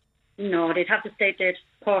 No, they'd have to stay there.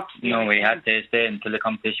 No, we had to stay until the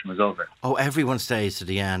competition was over. Oh, everyone stays to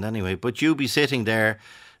the end anyway. But you'd be sitting there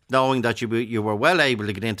knowing that you were well able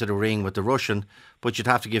to get into the ring with the Russian, but you'd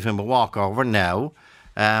have to give him a walkover now.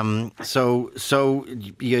 So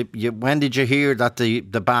when did you hear that the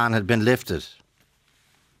ban had been lifted?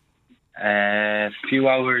 A few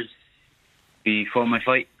hours before my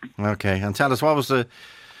fight. Okay, and tell us, what was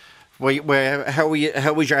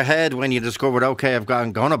how was your head when you discovered, okay,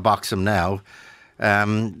 I'm going to box him now?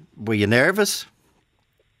 Were you nervous?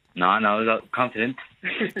 No, I was confident.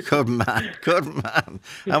 Good man.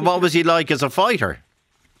 And what was he like as a fighter?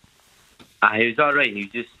 He was all right. He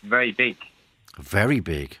was just very big. Very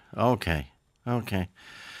big. Okay.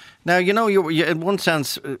 Now, you in one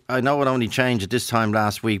sense, I know it only changed at this time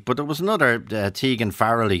last week, but there was another, Tegan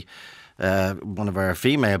Farrelly, one of our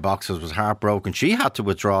female boxers, was heartbroken. She had to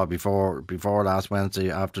withdraw before last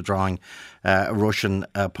Wednesday after drawing a Russian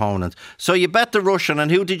opponent. So you bet the Russian,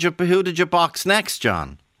 and who did you box next,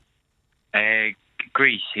 John?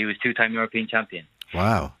 Greece. He was 2-time European champion.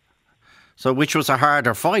 Wow. So which was a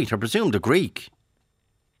harder fight? I presume the Greek.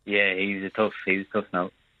 Yeah, he was tough now.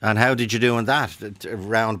 And how did you do in that,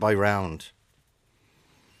 round by round?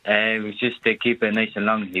 It was just to keep it nice and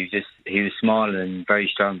long. He was small and very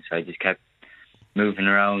strong, so I just kept moving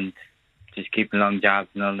around, just keeping long jabs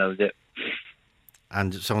and all. That was it.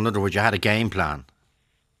 And so, in other words, you had a game plan.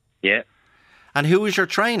 Yeah. And who was your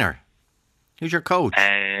trainer? Who's your coach?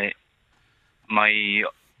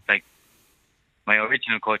 My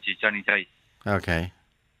original coach is Johnny Dice. Okay.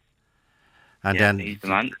 And yeah, then he's the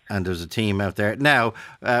man. And there's a team out there now.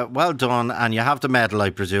 Well done, and you have the medal, I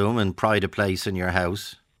presume, and pride of place in your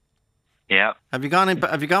house. Yeah. Have you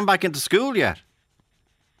gone back into school yet?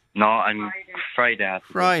 No, I'm Friday.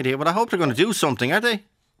 Friday. Well, I hope they're going to do something, are they?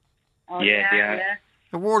 Oh, yeah, they are. Yeah.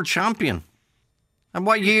 A world champion. And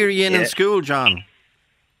what year are you in school, John?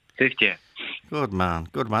 5th year. Good man.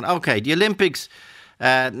 Okay, the Olympics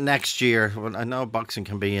next year? Well, I know boxing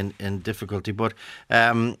can be in difficulty, but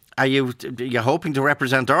are you hoping to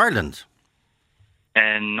represent Ireland?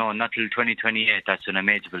 No, not till 2028. That's when I'm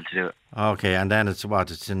eligible to do it. Okay, and then it's what?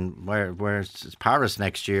 It's in it's Paris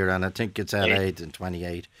next year, and I think it's LA in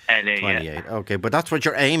 28. LA, 28. yeah. Okay, but that's what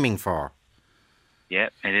you're aiming for. Yeah,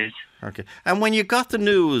 it is. Okay, and when you got the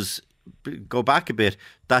news, go back a bit,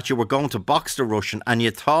 that you were going to box the Russian, and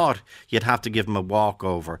you thought you'd have to give him a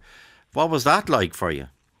walkover, what was that like for you?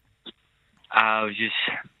 It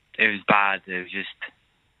was bad. It was just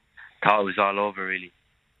thought it was all over, really.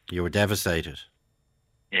 You were devastated.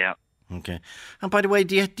 Yeah. Okay. And by the way,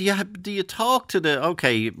 do you talk to the?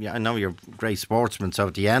 Okay, I know you're a great sportsman, so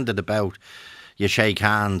at the end of the bout, you shake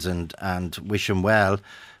hands and wish him well.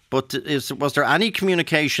 But was there any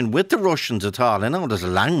communication with the Russians at all? I know there's a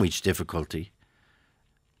language difficulty.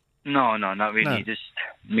 No, not really. No. Just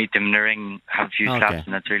meet them in the ring, have a few slaps,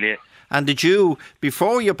 and that's really it. And did you,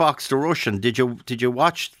 before you boxed the Russian, did you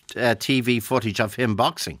watch TV footage of him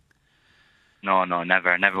boxing? No,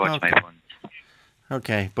 never watched my opponent.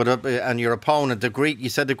 Okay, but and your opponent, the Greek, you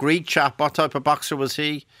said the Greek chap, what type of boxer was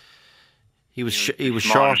he? He was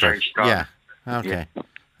shorter. Yeah. Okay. Yeah.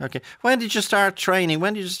 Okay. When did you start training?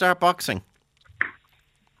 When did you start boxing?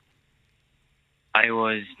 I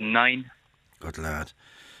was 9. Good lad.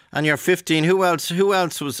 And you're 15. Who else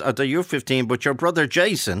was? You're 15, but your brother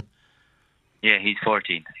Jason. Yeah, he's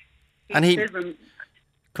 14. And he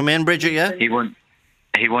come in, Bridget. Yeah. He won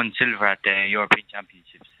silver at the European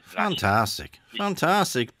Championships. Fantastic.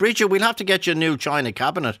 Bridget, we'll have to get you a new china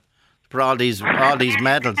cabinet for all these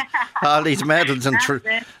medals, medals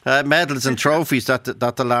and trophies that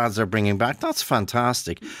the lads are bringing back. That's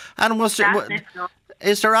fantastic. And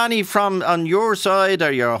is there any from on your side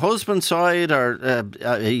or your husband's side, or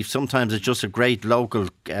sometimes it's just a great local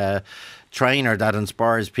trainer that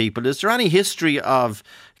inspires people? Is there any history of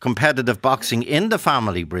competitive boxing in the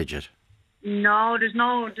family, Bridget? No, there's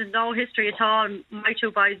no history at all. My two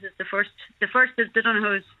boys is the first is the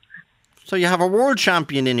Donoghues. So you have a world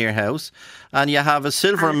champion in your house, and you have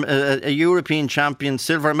a European champion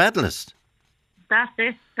silver medalist. That's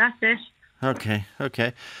it. Okay.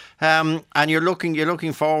 And you're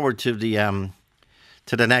looking forward to the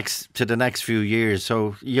next few years.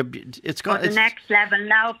 So it's got the next level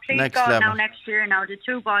now. Please God, now next year. Now the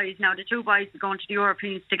two boys are going to the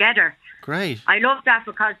Europeans together. Great. I love that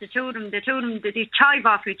because the two of them, they chive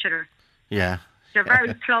off each other. Yeah. They're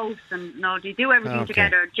very close, and they do everything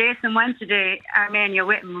together. Jason went to the Armenia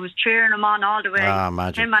with him, was cheering him on all the way.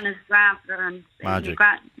 Magic. Him and his grandfather and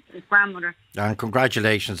his grandmother. And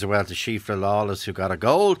congratulations as well to Sheafla Lawless, who got a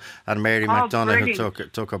gold, and Mary McDonough, who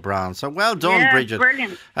took a bronze. So well done, Bridget.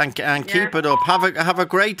 Brilliant. And keep it up. Have a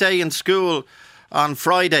great day in school on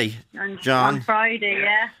Friday, John. On Friday,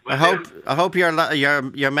 yeah. I hope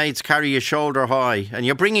your mates carry your shoulder high, and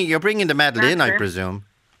you're bringing the medal in, I presume.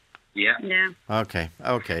 Yeah. Okay.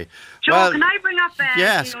 Joe, can I bring up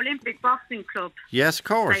the Olympic Boxing Club? Yes, of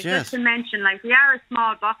course, yes. Just to mention, they are a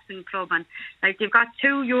small boxing club, and they've got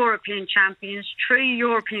 2 European champions, 3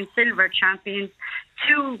 European silver champions,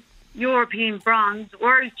 2 European bronze,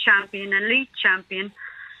 world champion, elite champion.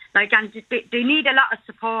 And they need a lot of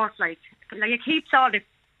support. It keeps all the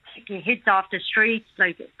kids off the streets.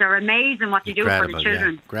 They're amazing what they do for the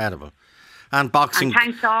children. Yeah. Incredible. And boxing. And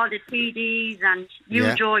thanks to all the TDs and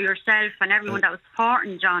you, Joe, yourself, and everyone that was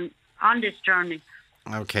supporting John on this journey.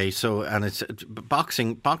 Okay, so it's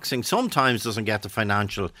boxing sometimes doesn't get the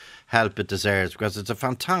financial help it deserves, because it's a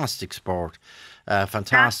fantastic sport,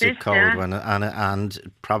 fantastic code,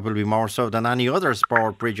 and probably more so than any other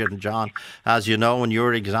sport, Bridget and John, as you know, and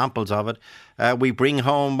you're examples of it. We bring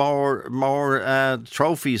home more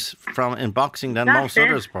trophies in boxing than most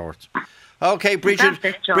other sports. Okay,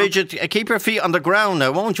 Bridget, keep your feet on the ground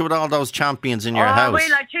now, won't you, with all those champions in your house?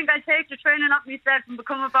 Well, I think I'll take the training up myself and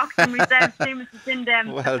become a boxer myself, same as it's in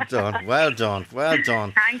them. Well done. Thanks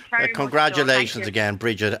very much. Congratulations again,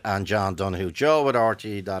 Bridget and John Donoghue. Joe at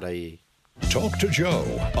RTE.ie. Talk to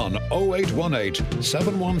Joe on 0818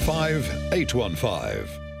 715 815.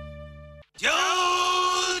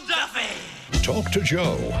 Joe Duffy! Talk to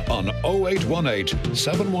Joe on 0818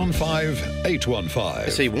 715 815. I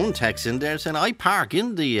see one text in there saying, I park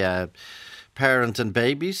in the parent and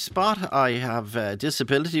baby spot. I have a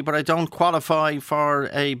disability, but I don't qualify for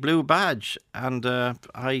a blue badge. And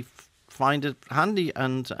I find it handy,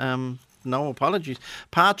 and no apologies.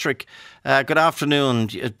 Patrick, good afternoon.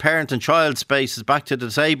 Parent and child spaces back to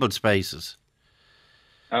disabled spaces.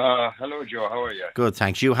 Hello, Joe. How are you? Good,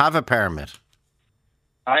 thanks. You have a permit?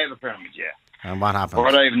 I have a permit, yeah. And what happened?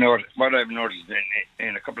 What I've noticed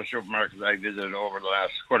in a couple of supermarkets I visited over the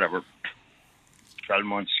last, 12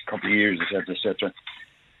 months, couple of years, etc., etc.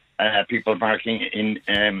 People parking in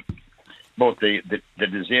both the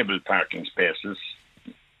disabled parking spaces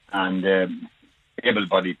and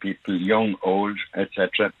able-bodied people, young, old,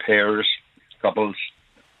 etc., pairs, couples,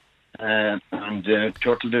 and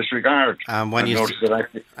total disregard. And when in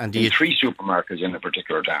 3 supermarkets in a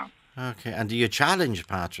particular town. Okay, and do you challenge,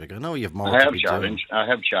 Patrick? I know you have more. I have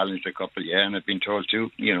challenged a couple, and I've been told to,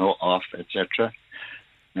 off, etc.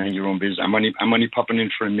 And your own business. I'm only popping in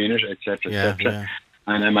for a minute, etc., etc. Yeah.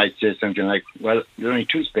 And I might say something like, "Well, there are only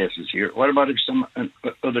 2 spaces here. What about if some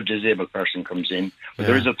other disabled person comes in? Well,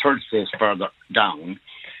 there is a 3rd space further down."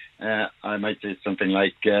 I might say something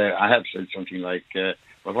like, I have said something like,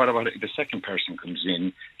 "Well, what about if the 2nd person comes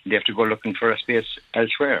in? They have to go looking for a space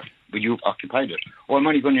elsewhere, but you've occupied it. Oh, I'm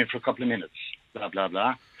only going in for a couple of minutes. Blah blah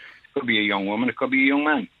blah. Could be a young woman. It could be a young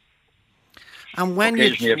man." And when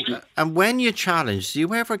you challenge, do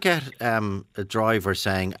you ever get a driver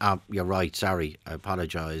saying, "You're right, sorry, I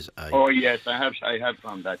apologise"? Oh yes, I have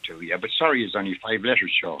found that too. Yeah, but sorry is only 5 letters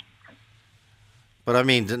short. But I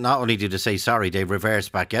mean, not only do they say sorry, they reverse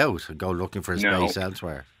back out and go looking for a space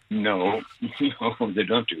elsewhere. No, they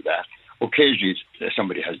don't do that. Occasionally,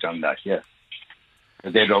 somebody has done that. Yeah,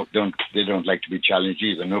 but they don't like to be challenged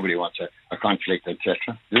either. Nobody wants a conflict,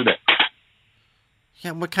 etc. Do they?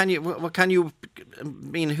 Yeah, what can you? I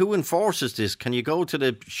mean, who enforces this? Can you go to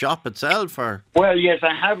the shop itself, or? Well, yes,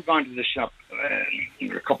 I have gone to the shop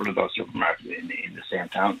in a couple of those supermarkets in the same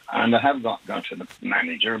town, and I have gone to the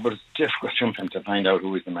manager, but it's difficult sometimes to find out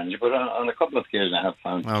who is the manager. But on a couple of occasions, I have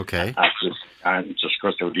found access and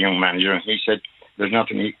discussed with the young manager, and he said there's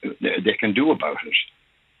nothing they can do about it.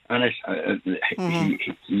 And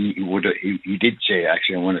he did say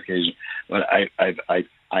actually on one occasion, well, I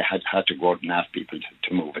had to go out and ask people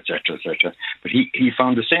to move, etc., etc. But he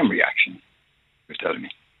found the same reaction. He was telling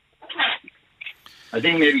me. I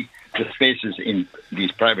think maybe the spaces in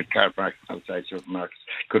these private car parks outside supermarkets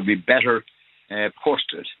could be better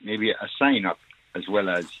posted. Maybe a sign up as well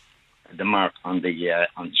as the mark on the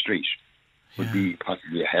street would be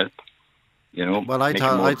possibly a help. Well, I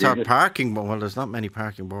thought parking. Well, there's not many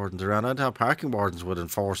parking wardens around. I thought parking wardens would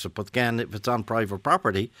enforce it, but again, if it's on private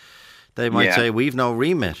property, they might say we've no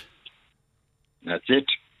remit. That's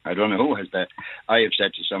it. I don't know who has that. I have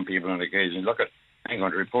said to some people on occasion, "Look, I'm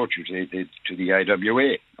going to report you to the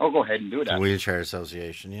IWA." Oh, go ahead and do that. The Wheelchair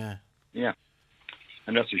Association, yeah.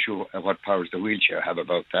 I'm not so sure what powers the wheelchair have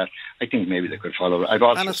about that. I think maybe they could follow. I've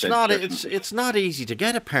also it's not easy to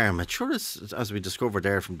get a permit. Sure, as we discovered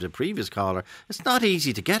there from the previous caller, it's not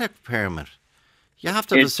easy to get a permit. You have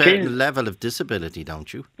to have a certain level of disability,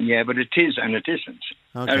 don't you? Yeah, but it is and it isn't.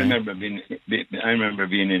 Okay. I remember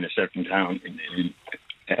being in a certain town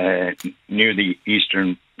near the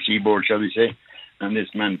eastern seaboard, shall we say, and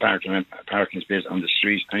this man parked in a parking space on the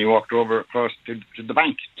street, and he walked over across to the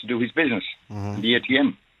bank to do his business, the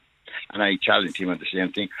ATM. And I challenged him on the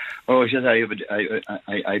same thing. Oh, he said, I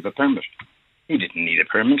have a permit. He didn't need a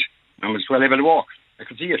permit. I was well able to walk. I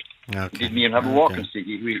could see it. Okay. He didn't even have a walking stick.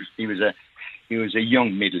 He was a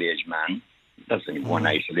young middle-aged man. That's only one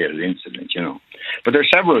isolated incident, But there are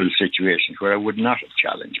several situations where I would not have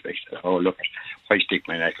challenged. Oh, look, if I stick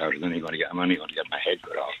my neck out, I'm only going to get my head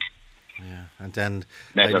cut off. Yeah, and then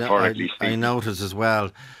I notice as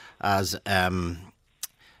well as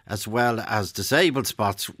disabled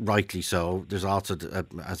spots, rightly so. There's also,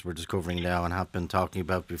 as we're discovering now and have been talking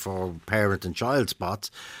about before, parent and child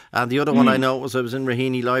spots. And the other one I know was I was in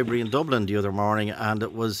Raheny Library in Dublin the other morning, and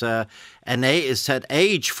it was it said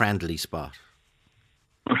age-friendly spot.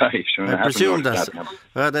 Right, so I presume it's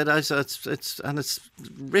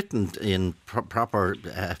written in proper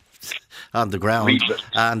on the ground,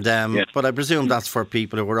 and but I presume that's for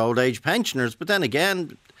people who are old age pensioners. But then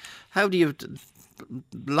again, how do you? A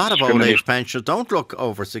lot of old age pensioners don't look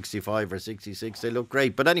over 65 or 66. They look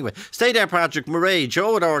great. But anyway, stay there, Patrick. Mairead,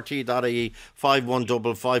 Joe at RT.ie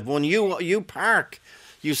 51551. You park.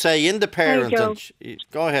 You say in the parent.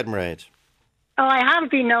 Go ahead, Mairead. Oh, I have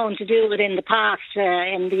been known to do it in the past,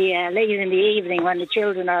 late in the evening when the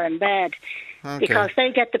children are in bed, because they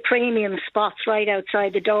get the premium spots right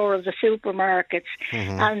outside the door of the supermarkets,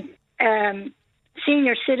 and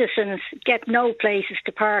senior citizens get no places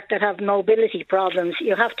to park that have mobility problems.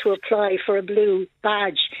 You have to apply for a blue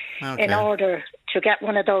badge in order to get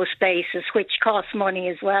one of those spaces, which costs money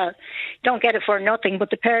as well. Don't get it for nothing, but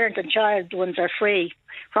the parent and child ones are free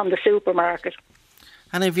from the supermarket.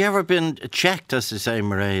 And have you ever been checked, as they say,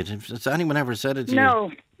 Mairead? Has anyone ever said it to you?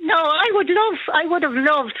 No, I would have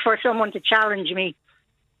loved for someone to challenge me.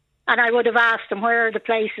 And I would have asked them where are the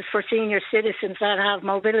places for senior citizens that have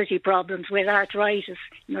mobility problems with arthritis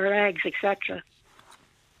in their legs, etc.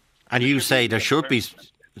 And you say there should be...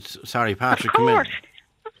 Sorry, Patrick, of come in. course.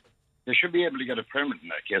 They should be able to get a permit in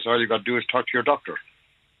that case. All you got to do is talk to your doctor.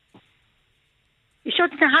 You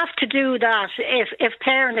shouldn't have to do that if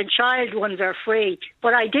parent and child ones are free.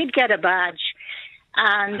 But I did get a badge,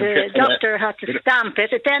 and the doctor had to stamp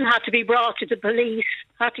it. It then had to be brought to the police,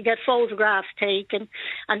 had to get photographs taken,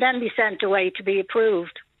 and then be sent away to be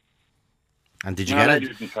approved. And did you get it?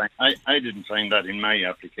 I didn't find that in my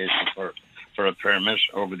application for a permit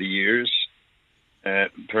over the years.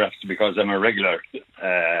 Perhaps because I'm a regular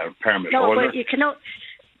permit holder. No, but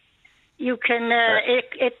you can.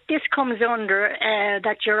 This comes under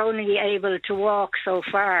that you're only able to walk so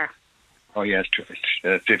far. Oh yes,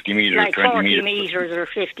 50 metres, like 20 40 metres. metres or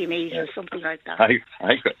 50 metres, something like that.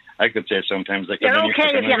 I could say sometimes. You're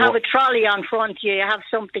okay if you have a trolley on front. You have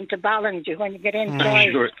something to balance you when you get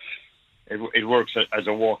inside. Sure. It works as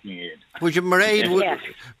a walking aid. Would you, Mairead,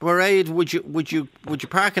 would you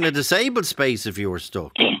park in a disabled space if you were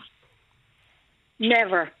stuck?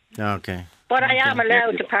 Never. Okay. But I am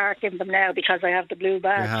allowed to park in them now because I have the blue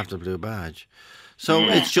badge. You have the blue badge. So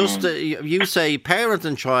it's just, you say parent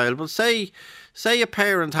and child, but say a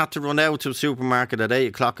parent had to run out to a supermarket at 8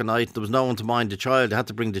 o'clock at night, there was no one to mind the child, they had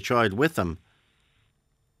to bring the child with them.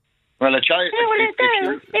 Well, a child...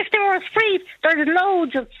 Yeah, if there was free, there's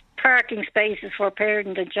loads of parking spaces for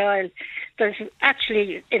parent and child. There's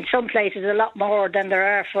actually, in some places, a lot more than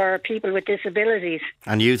there are for people with disabilities.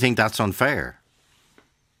 And you think that's unfair?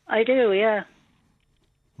 I do, yeah.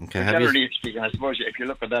 Okay. Generally speaking, I suppose if you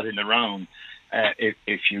look at that in the round,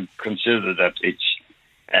 if you consider that it's,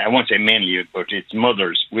 I won't say mainly, but it's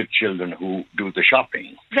mothers with children who do the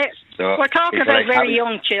shopping. So we're talking about very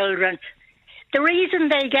young children. The reason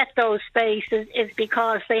they get those spaces is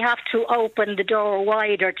because they have to open the door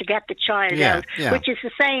wider to get the child out, which is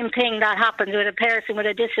the same thing that happens with a person with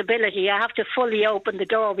a disability. You have to fully open the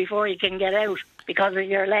door before you can get out because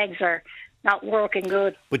your legs are not working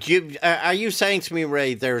good. But are you saying to me,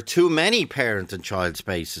 Ray, there are too many parent and child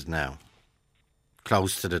spaces now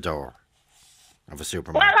close to the door of a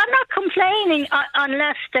supermarket? Well, I'm not complaining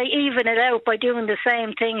unless they even it out by doing the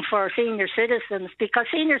same thing for senior citizens, because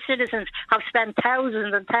senior citizens have spent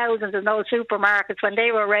thousands and thousands in those supermarkets when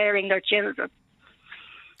they were rearing their children.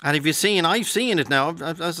 And have you seen, I've seen it now,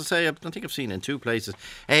 as I say, I think I've seen it in two places,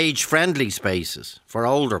 age-friendly spaces for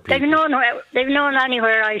older people. They've known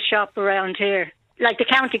anywhere I shop around here. Like the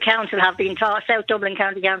county council have been South Dublin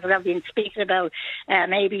County Council have been speaking about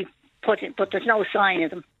maybe putting, but there's no sign of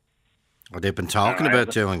them. Well, they've been talking about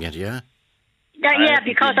doing it, yeah? Yeah,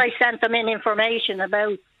 because I sent them in information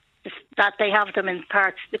about that they have them in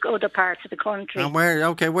other parts of the country. And where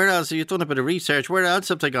else? You've done a bit of research. Where else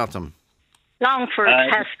have they got them? Longford,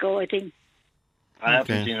 Tesco, I think. I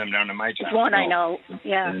haven't seen them down in my town. It's one I know,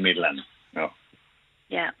 yeah. In the Midlands, no.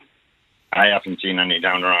 Yeah. I haven't seen any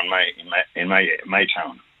down around my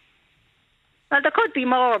town. Well, there could be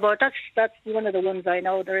more, but that's one of the ones I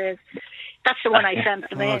know there is. That's the one I sent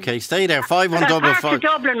them in. Okay, stay there. 5155. Parts of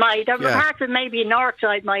Dublin might. Parts of maybe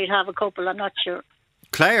Northside might have a couple. I'm not sure.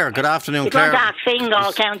 Claire, good afternoon. You're Claire. going to ask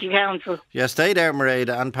Fingal County Council. Yeah, stay there, Mairead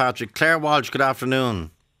and Patrick. Claire Walsh, good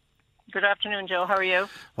afternoon. Good afternoon, Joe. How are you?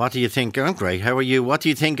 What do you think? I'm great. How are you? What do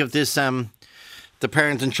you think of this, the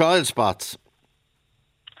parent and child spots?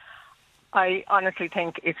 I honestly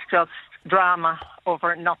think it's just drama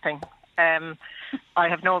over nothing. I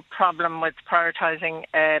have no problem with prioritising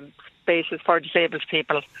spaces for disabled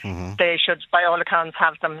people. Mm-hmm. They should, by all accounts,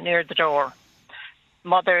 have them near the door.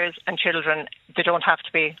 Mothers and children, they don't have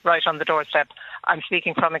to be right on the doorstep. I'm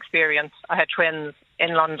speaking from experience. I had twins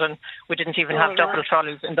in London. We didn't even have double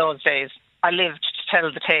trolleys in those days. I lived to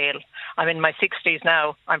tell the tale. I'm in my 60s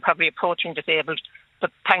now. I'm probably approaching disabled, but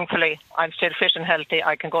thankfully I'm still fit and healthy.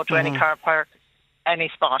 I can go to any car park, any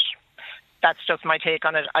spot. That's just my take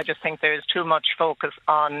on it. I just think there's too much focus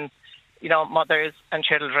on, mothers and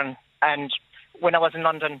children. And when I was in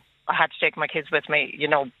London, I had to take my kids with me.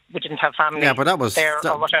 We didn't have family but that was there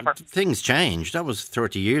or whatever. Things changed. That was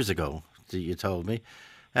 30 years ago, you told me.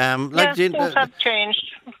 Yes, things have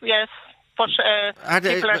changed, yes. But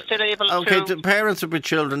people are still able to... Okay, the parents with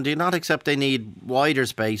children, do you not accept they need wider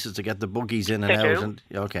spaces to get the buggies in and out?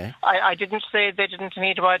 Okay. I didn't say they didn't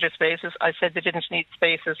need wider spaces. I said they didn't need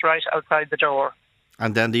spaces right outside the door.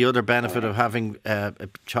 And then the other benefit of having a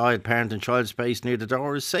parent and child space near the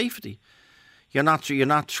door is safety. You're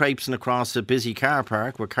not traipsing across a busy car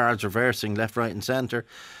park with cars reversing left, right and centre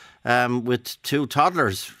with two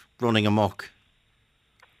toddlers running amok.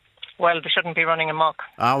 Well, they shouldn't be running amok.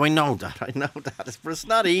 Oh, I know that. But it's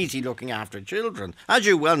not easy looking after children, as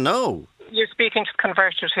you well know. You're speaking to the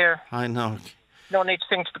converted here. I know. No need to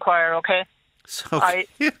sing to the choir, okay? So, I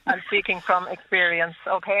am speaking from experience,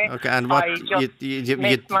 okay? Okay, and what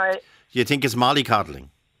you think is mollycoddling?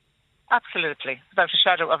 Absolutely, without a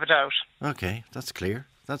shadow of a doubt. Okay, that's clear.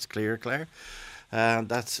 That's clear, Claire.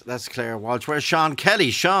 That's Claire Walsh. Where's Sean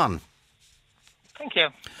Kelly? Sean. Thank you.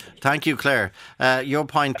 Thank you, Claire. Your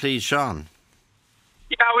point, please, Sean.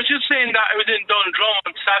 Yeah, I was just saying that I was in Donoghue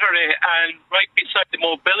on Saturday, and right beside the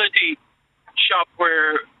mobility shop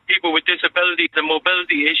where people with disabilities and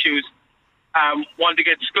mobility issues want to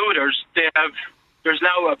get scooters, there's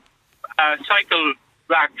now a cycle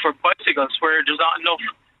rack for bicycles where there's not enough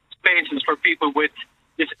spaces for people with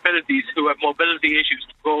disabilities who have mobility issues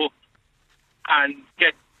to go and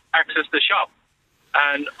get access to the shop.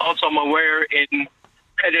 And also I'm aware in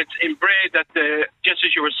Bray that just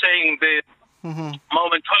as you were saying, the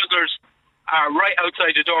mom and toddlers are right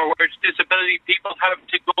outside the door where disability people have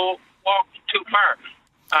to go walk too far.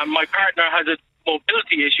 My partner has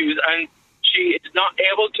mobility issues and she is not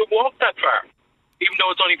able to walk that far, even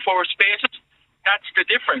though it's only 4 spaces. That's the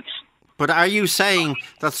difference. But are you saying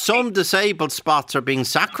that some disabled spots are being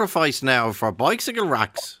sacrificed now for bicycle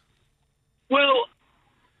racks? Well,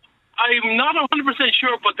 I'm not 100%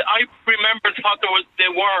 sure, but I thought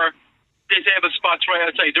there were disabled spots right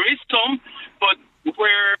outside. There is some, but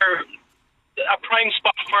where a prime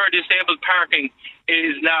spot for disabled parking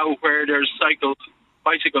is now where there's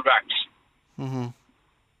bicycle racks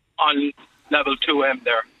on level 2M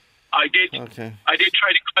there. I did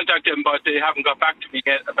try to contact them, but they haven't got back to me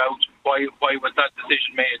yet about why was that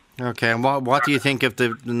decision made. Okay, and what do you think of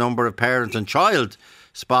the number of parents and child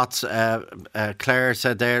spots? Claire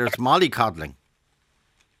said there it's mollycoddling.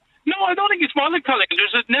 No, I don't think it's mollycoddling.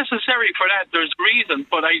 There's a necessary for that. There's a reason,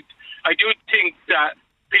 but I do think that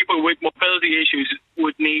people with mobility issues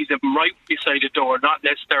would need them right beside the door, not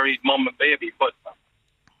necessarily mum and baby, but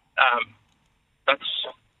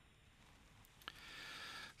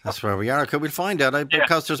that's where we are. Okay, we'll find out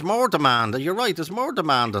because there's more demand. You're right, there's more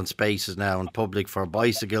demand on spaces now in public for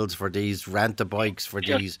bicycles, for these rent-a-bikes, for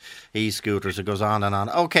these e-scooters. It goes on and on.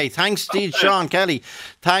 Okay, thanks, Steve, Sean Kelly.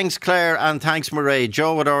 Thanks, Claire, and thanks, Mairead.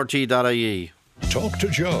 Joe at RT.ie. Talk to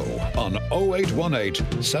Joe on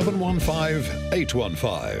 0818 715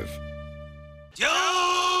 815.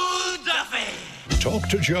 Joe Duffy! Talk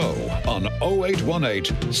to Joe on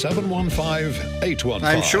 0818 715 815.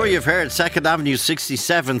 I'm sure you've heard 2nd Avenue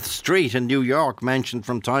 67th Street in New York mentioned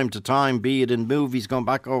from time to time, be it in movies going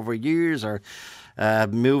back over years or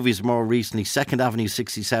movies more recently. 2nd Avenue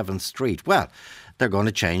 67th Street. Well, they're going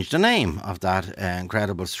to change the name of that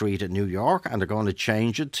incredible street in New York, and they're going to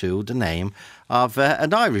change it to the name of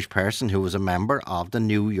an Irish person who was a member of the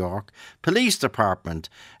New York Police Department.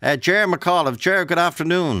 Ger McAuliffe. Ger, good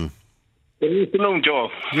afternoon. Good afternoon,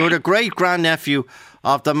 Joe. You're the great-grandnephew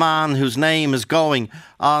of the man whose name is going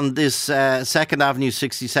on this 2nd Avenue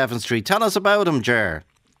 67th Street. Tell us about him, Ger.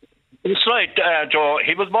 That's right, Joe.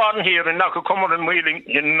 He was born here in Knockacummer and Wheeling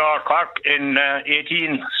in North Cork in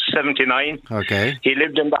 1879. Okay. He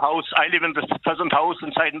lived in the house. I live in the present house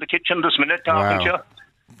inside in the kitchen this minute, talking to you.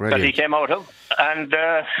 Brilliant. That he came out of. And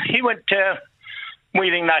he went to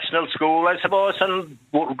Wheeling National School, I suppose, and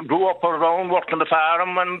grew up around, worked on the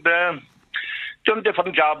farm and done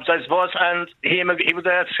different jobs, I suppose. And he was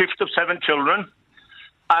the 5th of 7 children.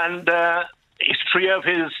 And 3 of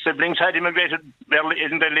his siblings had immigrated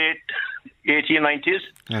in the late 1890s.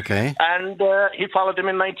 Okay. And he followed him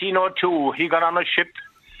in 1902. He got on a ship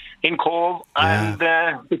in Cove and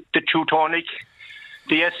the Teutonic,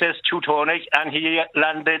 the SS Teutonic, and he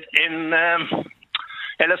landed in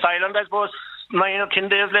Ellis Island, I suppose, 9 or 10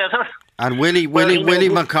 days later. And Willie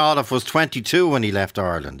McAuliffe was 22 when he left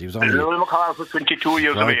Ireland. He was only... Willie McAuliffe was 22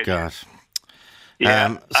 years of age. Oh, God.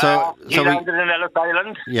 Yeah. He landed in Ellis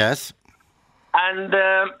Island. Yes. And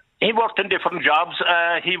he worked in different jobs.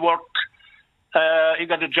 He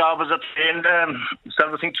got a job as a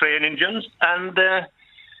servicing train engines and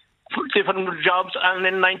different jobs. And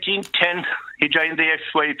in 1910, he joined the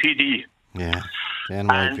SYPD. Yeah, the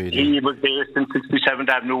NYPD. And he was based in 67th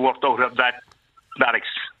Avenue, worked out of that barracks.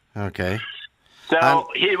 Okay. So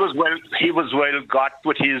he was well got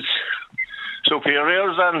with his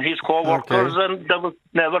superiors and his co-workers, and there was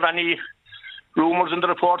never any rumours in the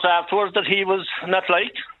reports afterwards that he was not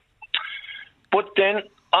liked. But then,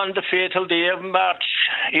 on the fatal day of March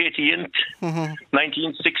 18th,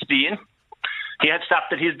 1916, he had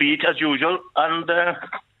stopped at his beat as usual, and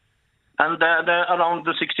around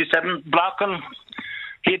the 67th block, and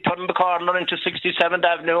he turned the corner into 67th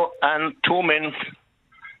Avenue, and 2 men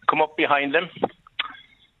come up behind him.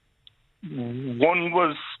 One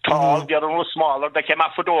was tall, the other one was smaller. They came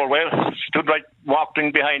off the doorway, stood right, walked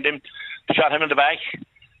in behind him, shot him in the back,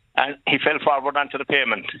 and he fell forward onto the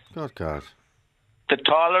pavement. Good God. The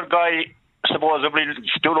taller guy supposedly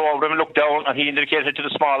stood over him, looked down, and he indicated to the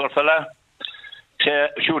smaller fella to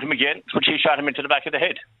shoot him again, which he shot him into the back of the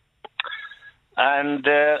head. And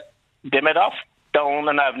they made off down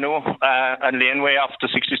an avenue, and laneway off to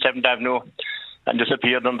 67th Avenue, and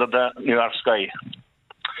disappeared under the New York sky.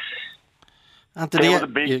 And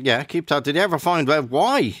keep that. Did you ever find out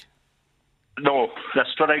why? No,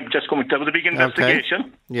 that's what I just coming to. There was a big investigation.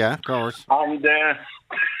 Okay. Yeah, of course. And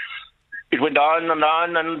it went on,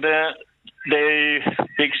 and the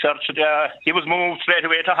big search. He was moved straight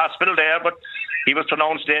away to hospital there, but he was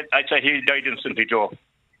pronounced dead. I'd say he died instantly, Joe.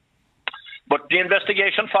 But the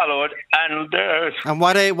investigation followed, and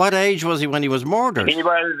what age was he when he was murdered? He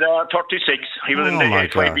was 36. He was in the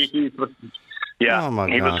HYBT. Yeah, oh my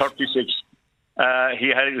he God. was 36. He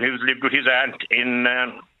was lived with his aunt in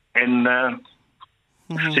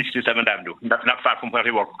 67th Avenue. That's not far from where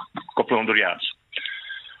he worked, a couple of hundred yards.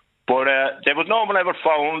 But there was no one ever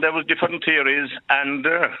found. There was different theories, and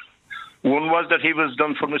one was that he was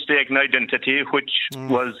done for mistaken identity, which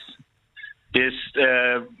was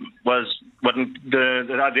wasn't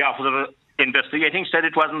the officer investigating said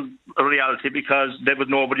it wasn't a reality because there was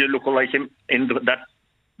nobody looking like him in that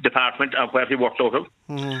department of where he worked out of.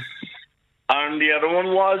 And the other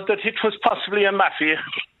one was that it was possibly a mafia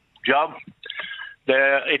job.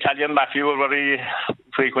 The Italian mafia were very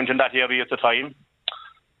frequent in that area at the time,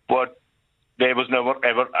 but there was never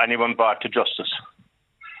ever anyone brought to justice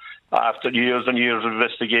after years and years of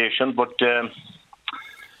investigation. But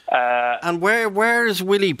and where is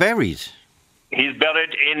Willie buried? He's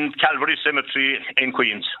buried in Calvary Cemetery in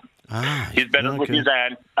Queens. He's buried with his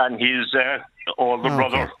aunt and his older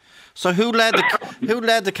brother. So who led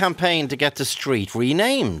the campaign to get the street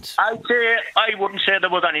renamed? I wouldn't say there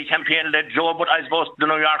was any campaign led, Joe, but I suppose the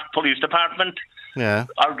New York Police Department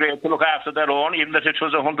are great to look after their own, even if it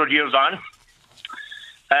was 100 years on.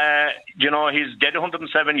 He's dead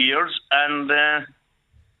 107 years, and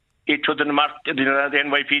it was the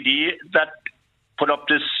NYPD that put up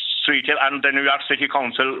this street, and the New York City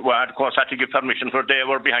Council, of course, had to give permission for it. They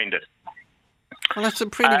were behind it. Well, that's a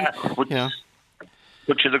pretty,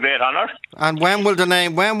 which is a great honour. And when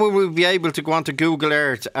will we be able to go onto Google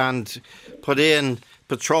Earth and put in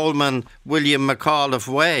Patrolman William McAuliffe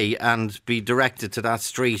Way and be directed to that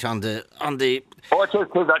street on the? Oh, it's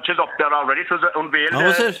up there already. It was unveiled. Oh,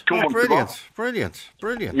 was it? 2 months ago. Brilliant.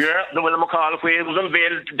 Yeah, the William McAuliffe Way was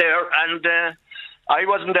unveiled there, and I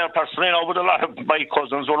wasn't there personally, but a lot of my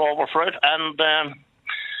cousins were over for it, and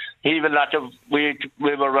even that we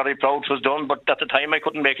were very proud it was done, but at the time I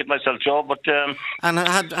couldn't make it myself, Joe. But and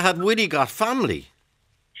had Willie got family?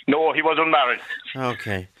 No, he wasn't married.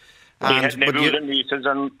 Okay. He had nephews and nieces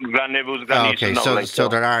and grandnephews, grandnieces. Okay, so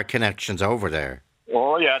there are connections over there.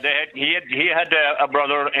 Oh yeah, he had a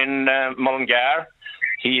brother in Mullingar.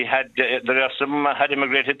 He had the rest of them had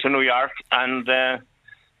immigrated to New York, and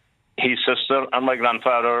his sister and my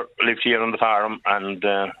grandfather lived here on the farm and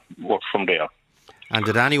worked from there. And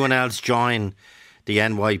did anyone else join the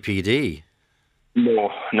NYPD? No,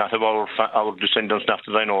 not of our descendants, not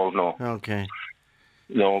that I know of, no. Okay.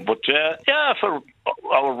 No, but for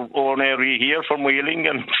our own area here, from Wheeling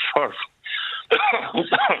and for,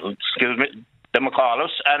 the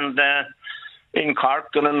McAuliffes, and in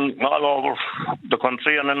Cork and all over the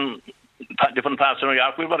country and in different parts of New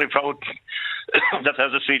York, we're very proud that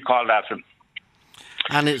there's a street called after him.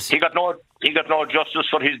 And he got no justice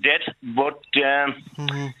for his death, but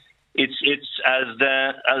it's as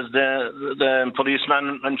the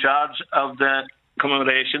policeman in charge of the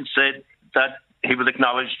commemoration said that he was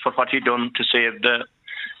acknowledged for what he'd done to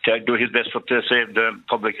do his best to save the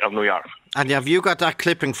public of New York. And have you got that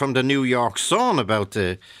clipping from the New York Sun about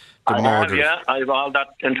the murders? Yeah, I have all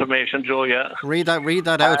that information, Joe. Yeah, read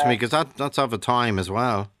that out to me, because that's of a time as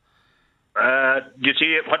well. You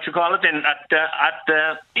see what you call it then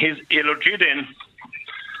at his eulogy then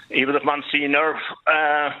he was a Monsignor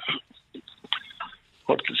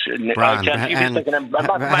Brand.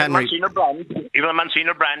 Monsignor Brand. He was a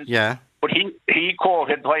Monsignor Brand. Yeah. But he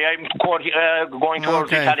quoted, I'm going towards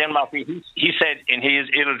the Italian mafia, he said in his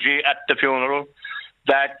eulogy at the funeral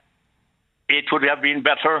that it would have been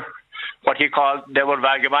better, what he called, there were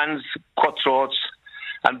vagabonds, cutthroats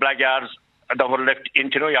and blackguards that were left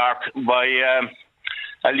into New York by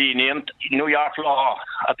a lenient New York law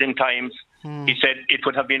at them times. He said it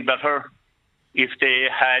would have been better if they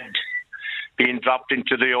had been dropped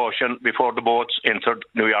into the ocean before the boats entered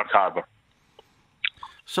New York Harbour.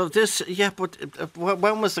 So this, but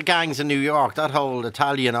when was the gangs in New York? That whole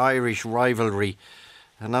Italian-Irish rivalry.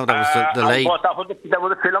 I know that was the late... There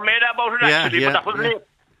was a film made about it, actually, but that was late.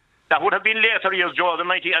 That would have been later years, Joe.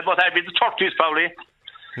 But I'd be the 30s probably.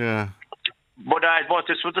 Yeah. But I thought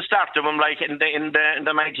this was the start of them, like in the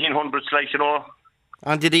 1900s, like, you know.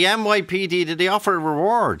 And did the NYPD, did they offer a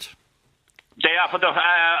reward? They offered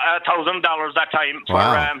 $1,000 that time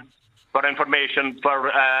for information,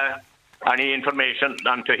 for any information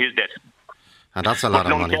onto his death. And that's a lot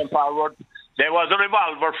of money. Came forward. There was a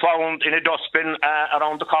revolver found in a dustbin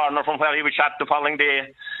around the corner from where he was shot the following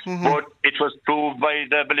day. Mm-hmm. But it was proved by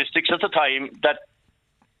the ballistics at the time that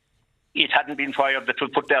it hadn't been fired, that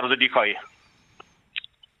was put there as a decoy.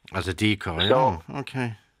 As a decoy, so,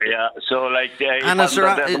 okay. Yeah, so like... and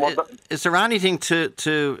is there anything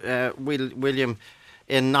to William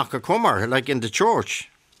in Donoghue, like in the church?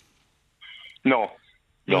 No.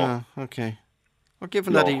 Okay. Well,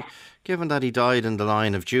 given that he died in the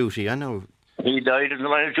line of duty, I know... He died in the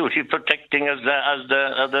line of duty, protecting, as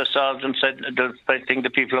the sergeant said, protecting the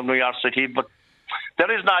people of New York City, but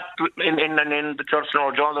there is not in the church,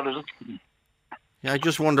 no, John, there isn't. Yeah, I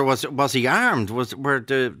just wonder, was he armed? Were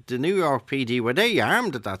the New York PD, were they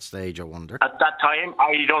armed at that stage, I wonder? At that time,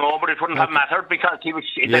 I don't know, but it wouldn't have mattered because he was...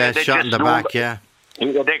 Yeah, they shot in the back, yeah. They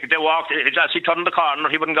walked, as he turned the corner,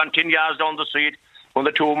 he wouldn't gone 10 yards down the street when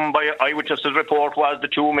the two men, by eyewitnesses' report, was the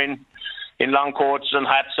two men in long coats and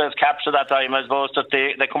hats as caps at that time, I suppose, that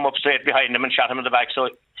they come up straight behind him and shot him in the back, so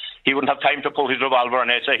he wouldn't have time to pull his revolver, and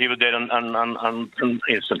they'd say he was dead and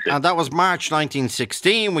instantly. And that was March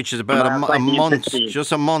 1916, which is about a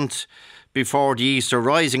month before the Easter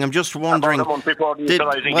Rising. I'm just wondering... About a month before the Easter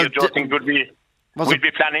Rising, you don't think we'd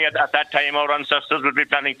be planning at that time, our ancestors would be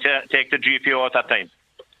planning to take the GPO at that time.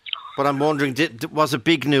 But I'm wondering, was it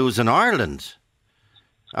big news in Ireland?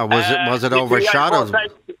 Or was it overshadowed?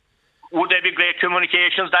 Would there be great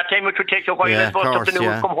communications that time? It would take a while, I suppose, to the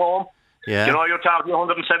news come home. Yeah. You know, you're talking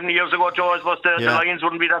 170 years ago, Joe, I suppose the lines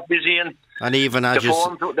wouldn't be that busy. And even as there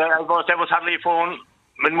was hardly a phone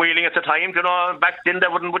in Wheeling at the time. You know, back then they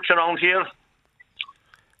wouldn't butch around here.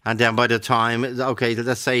 And then by the time, okay,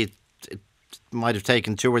 let's say it might have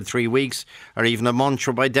taken 2 or 3 weeks or even a month,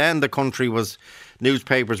 or by then the country was...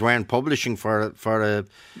 Newspapers weren't publishing for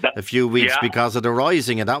a few weeks because of the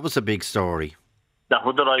Rising, and that was a big story. That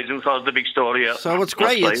was the Rising, was the big story, yeah. So it's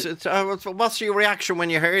great. What's your reaction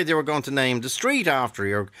when you heard they were going to name the street after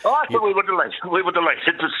you? We were delighted. It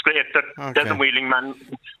was great that there's a Wheeling man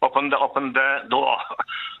up on the door.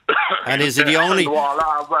 And is he the only... the wall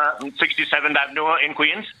of 67th Avenue in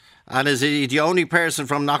Queens. And is he the only person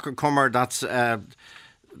from Donoghue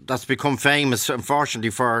that's become famous,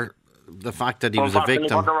 unfortunately, for the fact that he was a victim?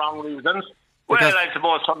 For the wrong reasons. Well, I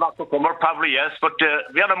suppose for Donoghue, probably yes, but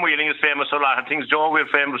the other Wheeling is famous for a lot of things, Joe. We're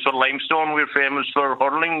famous for limestone, we're famous for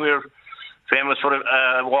hurling, we're famous for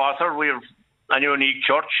water, we're a unique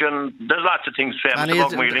church, and there's lots of things famous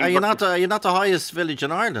about Wheeling. Are you not the highest village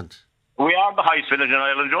in Ireland? We are the highest village in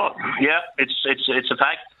Ireland, Joe. Yeah, it's a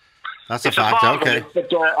fact. That's a fact, okay.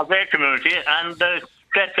 It's a great community and a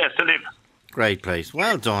great place to live. Great place.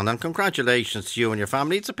 Well done, and congratulations to you and your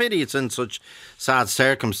family. It's a pity it's in such sad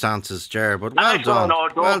circumstances, Ger, but well done.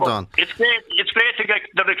 Well done. It's great to get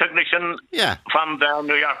the recognition from the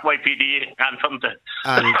New York YPD and from the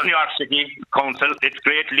New York City Council. It's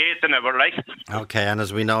great, late than ever, like. Okay, and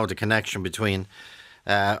as we know, the connection between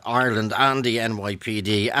Ireland and the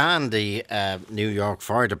NYPD and the New York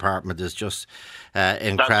Fire Department is just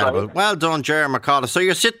incredible. Right. Well done, Ger McAuliffe. So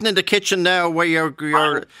you're sitting in the kitchen now where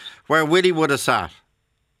where Willie would have sat.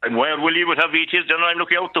 And where Willie would have eaten, then I'm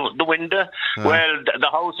looking out the window. Well, the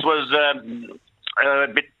house was a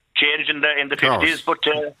bit changed in the 50s, but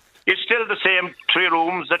it's still the same 3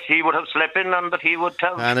 rooms that he would have slept in and that he would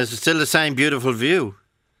have. And is it still the same beautiful view?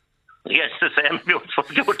 Yes, the same beautiful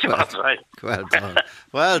view. That's right. Well done.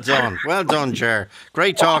 Well done. Well done, Ger.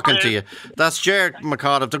 Great talking to you. That's Ger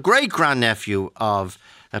McAuliffe, the great-grandnephew of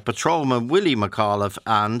Patrolman Willie McAuliffe,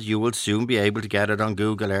 and you will soon be able to get it on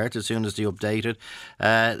Google Earth as soon as they update it.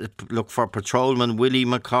 Look for Patrolman Willie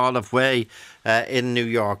McAuliffe Way in New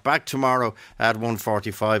York. Back tomorrow at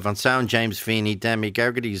 1:45 on Sound. James Feeney, Demi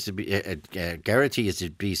Gerrity is the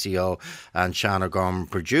BCO, and Shanna Gorman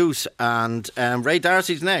produce, and Ray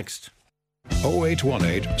Darcy's next.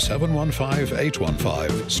 0818 715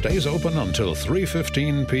 815 stays open until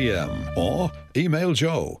 3:15 p.m. or email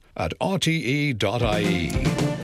joe@rte.ie.